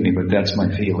 please forgive me, but that's my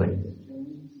feeling.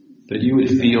 That you would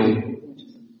feel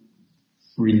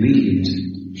relieved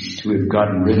to have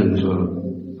gotten rid of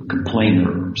a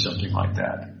complainer or something like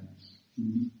that.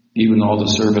 Even all the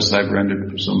service I've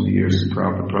rendered for so many years to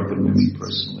Prabhupada knew me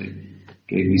personally,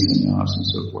 gave me sannyas and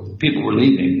so forth. People were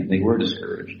leaving and they were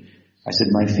discouraged. I said,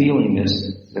 my feeling is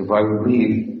that if I would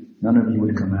leave, none of you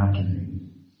would come after me.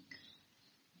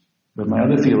 But my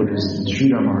other feeling is that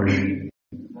Sridhar Maharaj,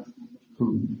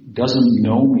 who doesn't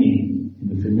know me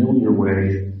in a familiar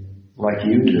way like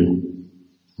you do,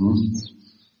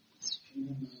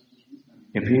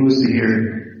 if he was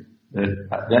here,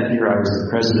 that year I was the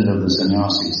president of the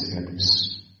sannyasis. They had this,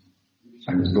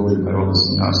 I was voted by all the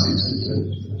sannyasis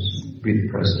to be the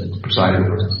president, preside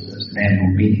over this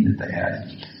annual meeting that they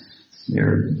had.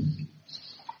 There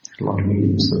a lot of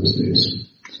meetings those days.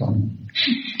 So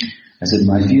I said,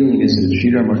 my feeling is that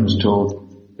Sridhar Maharaj was told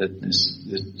that this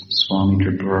Swami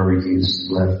Tripurari is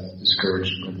left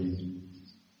discouraged by the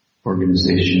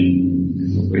organization,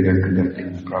 the way they're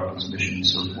conducting the Prabhupada's mission and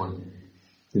so forth,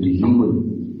 that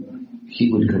he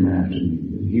would come after me.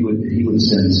 He would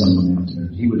send someone after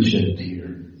me. He would shed a tear.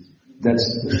 That's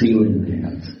the feeling they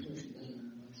have.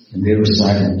 And they were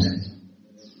silent.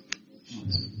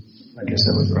 I guess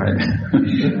that was right.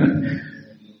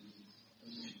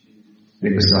 They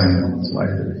were silent. So I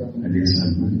did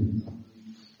silent.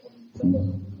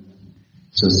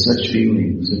 So such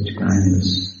feeling, such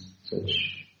kindness,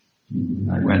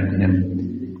 I went to him,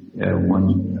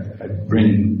 I'd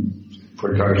bring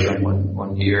for darshan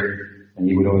one year, and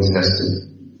he would always ask to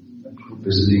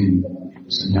visiting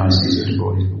sannyasis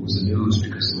or devotees. It was the news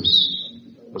because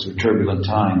those were turbulent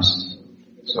times.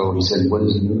 So he said, "What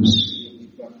is the news,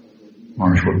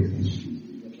 Marsh?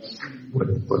 What?"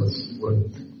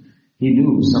 He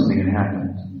knew something had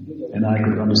happened, and I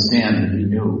could understand that he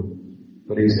knew,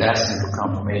 but he was asking for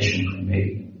confirmation from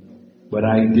me. But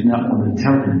I did not want to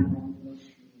tell him,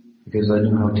 because I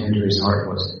knew how tender his heart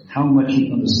was, how much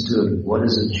he understood what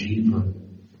is a jiva,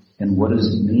 and what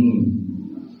does it mean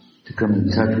to come in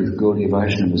touch with Gaudiya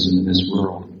Vaishnavism in this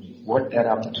world, what that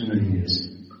opportunity is.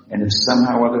 And if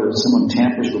somehow or other someone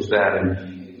tampers with that and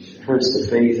hurts the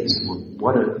faith, and says, well,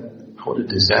 what a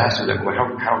disaster that,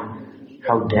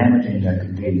 how damaging that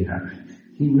could be.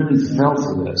 He really fell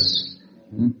for this.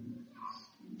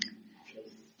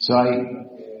 So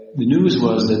the news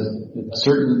was that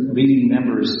certain leading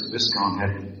members of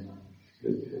ISKCON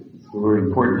who were in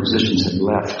important positions had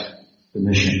left the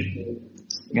mission.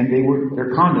 And their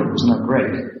conduct was not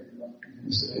great.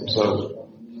 So,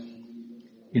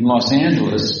 in Los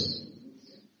Angeles,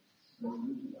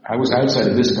 I was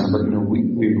outside of ISKCON, but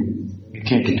you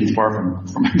can't get too far from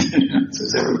it.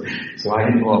 So I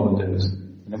didn't go up with news.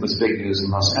 And it was big news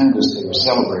in Los Angeles. They were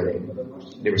celebrating.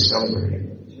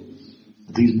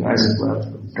 But these guys had left,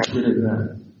 got rid of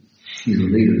that. These were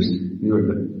leaders.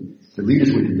 The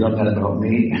leaders would have done that about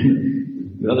me,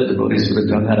 and the other devotees would have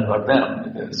done that about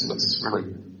them. So it's really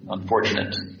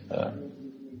unfortunate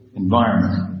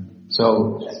environment.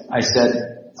 So I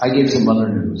gave some other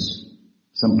news,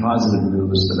 some positive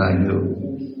news that I knew.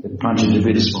 That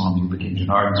Panchadevita Swami, who became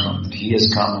Janardhan Swami, he has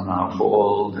come now for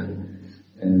old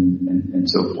and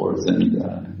so forth, and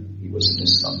he was an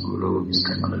ISKCON guru, he's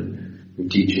come under your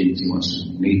teachings, he wants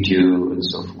to meet you, and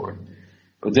so forth.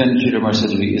 But then Chidamar said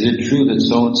to me, is it true that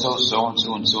so-and-so,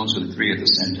 so-and-so, and so-and-so, the three at the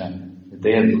same time, that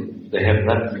they have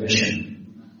left the mission?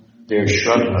 Their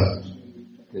Shraddha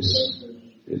is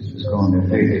gone, their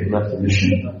faith, they've left the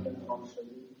mission.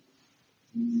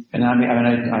 And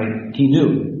he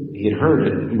knew. He had heard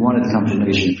it. He wanted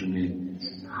confirmation from me.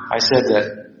 I said that,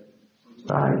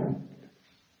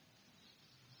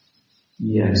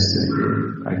 yes,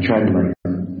 I tried to like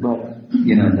them. But,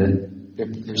 that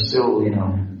there's still,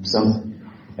 some,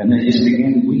 and then he just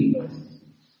began to weep.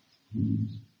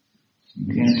 He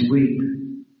began to weep.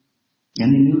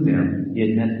 And he knew them. He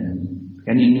had met them.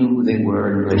 And he knew who they were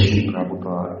in relation to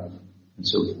Prabhupada, and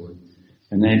so forth.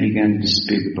 And then he began to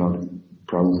speak about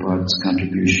Prabhupada's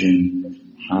contribution,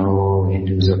 how all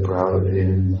Hindus are proud of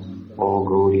him, all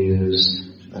Gaudiyas,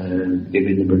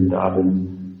 giving the Vrindavan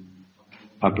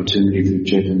opportunity for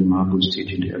Chaitanya Mahaprabhu's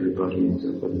teaching to everybody. And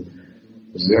so forth.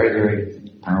 It was very, very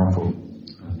powerful,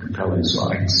 compelling. So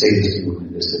I can say this to you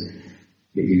like this, that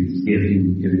if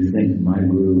you think my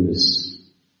guru is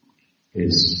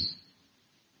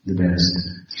the best,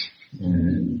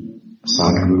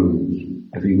 Sadhguru,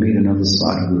 if you meet another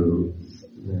Sadhguru,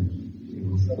 then you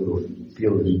will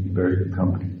feel in very good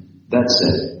company. That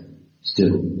said,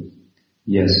 still,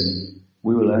 yes,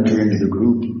 we will enter into the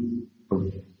group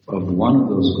of one of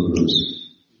those gurus,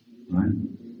 right?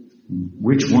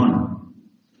 Which one?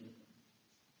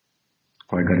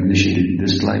 Oh, I got initiated in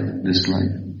this life, in this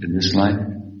life.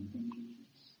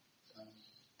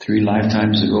 3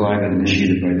 lifetimes ago, I got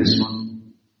initiated by this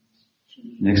one.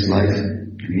 Next life,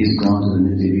 and he's gone to the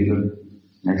Nitya Viva.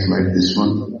 Next life, this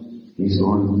one. He's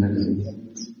gone to the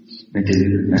Nitya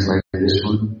Viva. Next life, this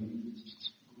one.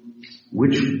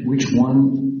 Which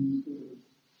one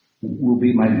will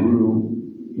be my guru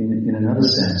in another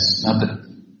sense? Not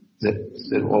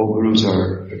that all gurus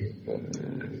are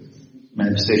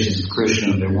manifestations of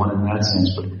Krishna, they're one in that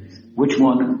sense, but which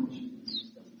one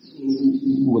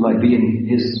will I be in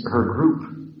his or her group?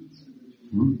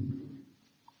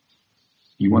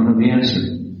 You want to know the answer?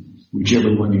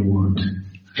 Whichever one you want.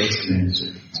 That's the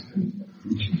answer.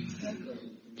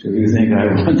 So if you think I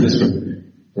want this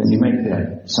one, then you make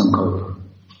that sankalpa,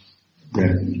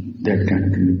 that kind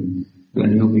of commitment.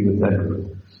 Then you'll be with that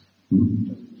group.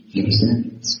 You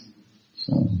understand?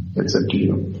 So that's up to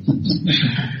you.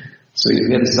 So you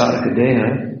get a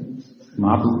Sadhaka-Deha,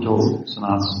 Mahaprabhu told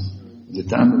Sanatana, at the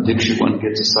time of Diksha one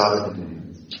gets a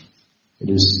Sadhaka-Deha. It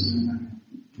is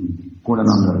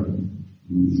Purnananda,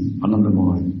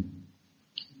 Anandamoy.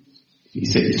 He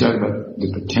talked about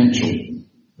the potential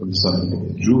of the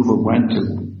Sadhaka-Deha. Dhruva went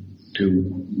to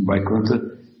Vaikuntha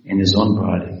in his own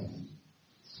body.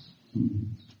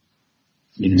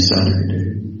 In a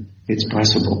Sadhaka-Deha. It's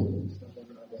possible.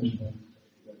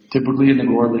 Typically in the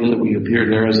Gaur Leela, we appear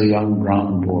there as a young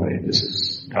Brahmin boy. This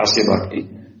is Dasya Bhakti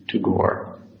to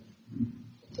Gaur.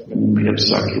 And we have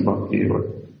Sakya Bhakti or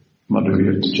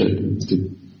Madhurya to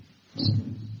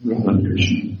Radha and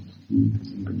Krishna.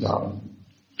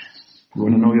 You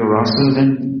want to know your rasa, then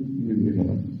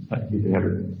you have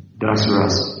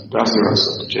Dasarasa.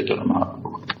 Dasarasa to Chaitanya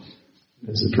Mahaprabhu.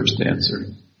 That's the first answer.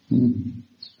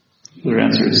 The other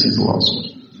answer is simple also,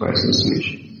 by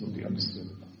association. Will be understood.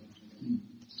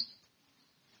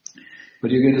 But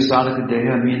you get a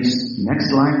Sadhaka-Deha means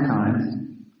next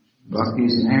lifetime, Bhakti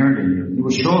is inherent in you. It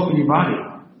will show up in your body.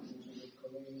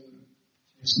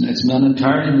 It's not an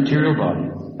entirely material body.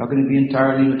 How can it be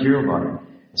entirely material body?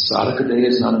 A Sadhaka-Deha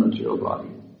is not a material body.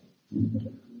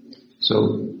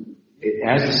 So,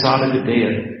 as the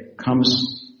Sadhaka-Deha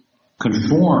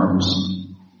conforms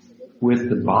with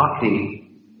the Bhakti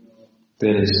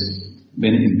that has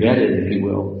been embedded, if you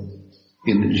will,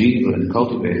 in the jiva and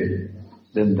cultivated,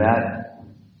 then that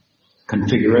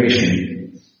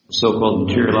configuration, so-called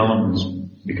material elements,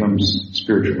 becomes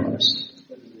spiritualized.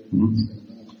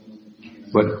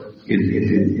 But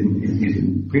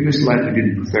in previous life you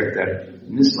didn't perfect that.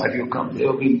 In this life there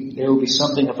will be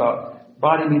something about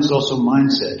body means also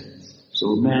mindset.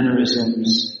 So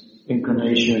mannerisms,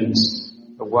 inclinations.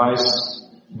 A wise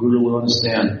guru will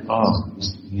understand. Oh,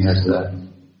 he has that.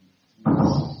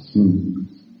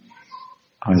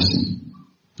 I see.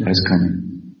 That's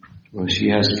coming. Well, she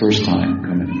has first time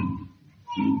coming.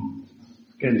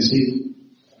 Again, see,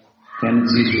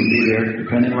 tendencies will be there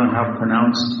depending on how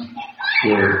pronounced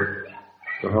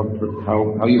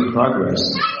how you progress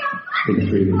in the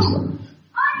previous life.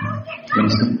 You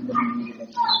understand?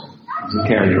 It's a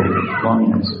carryover. Long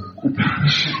answer.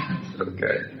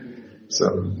 Okay. So,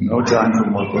 no time for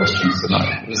more questions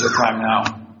tonight. What is the time now?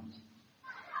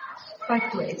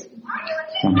 5 to 8.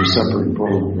 Time for supper in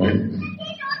Poland, right?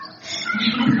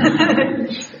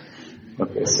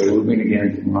 Okay, so we'll meet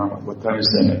again tomorrow. What time is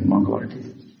that at Mangalarti?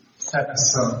 7.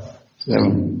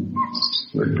 7.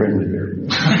 Very friendly there.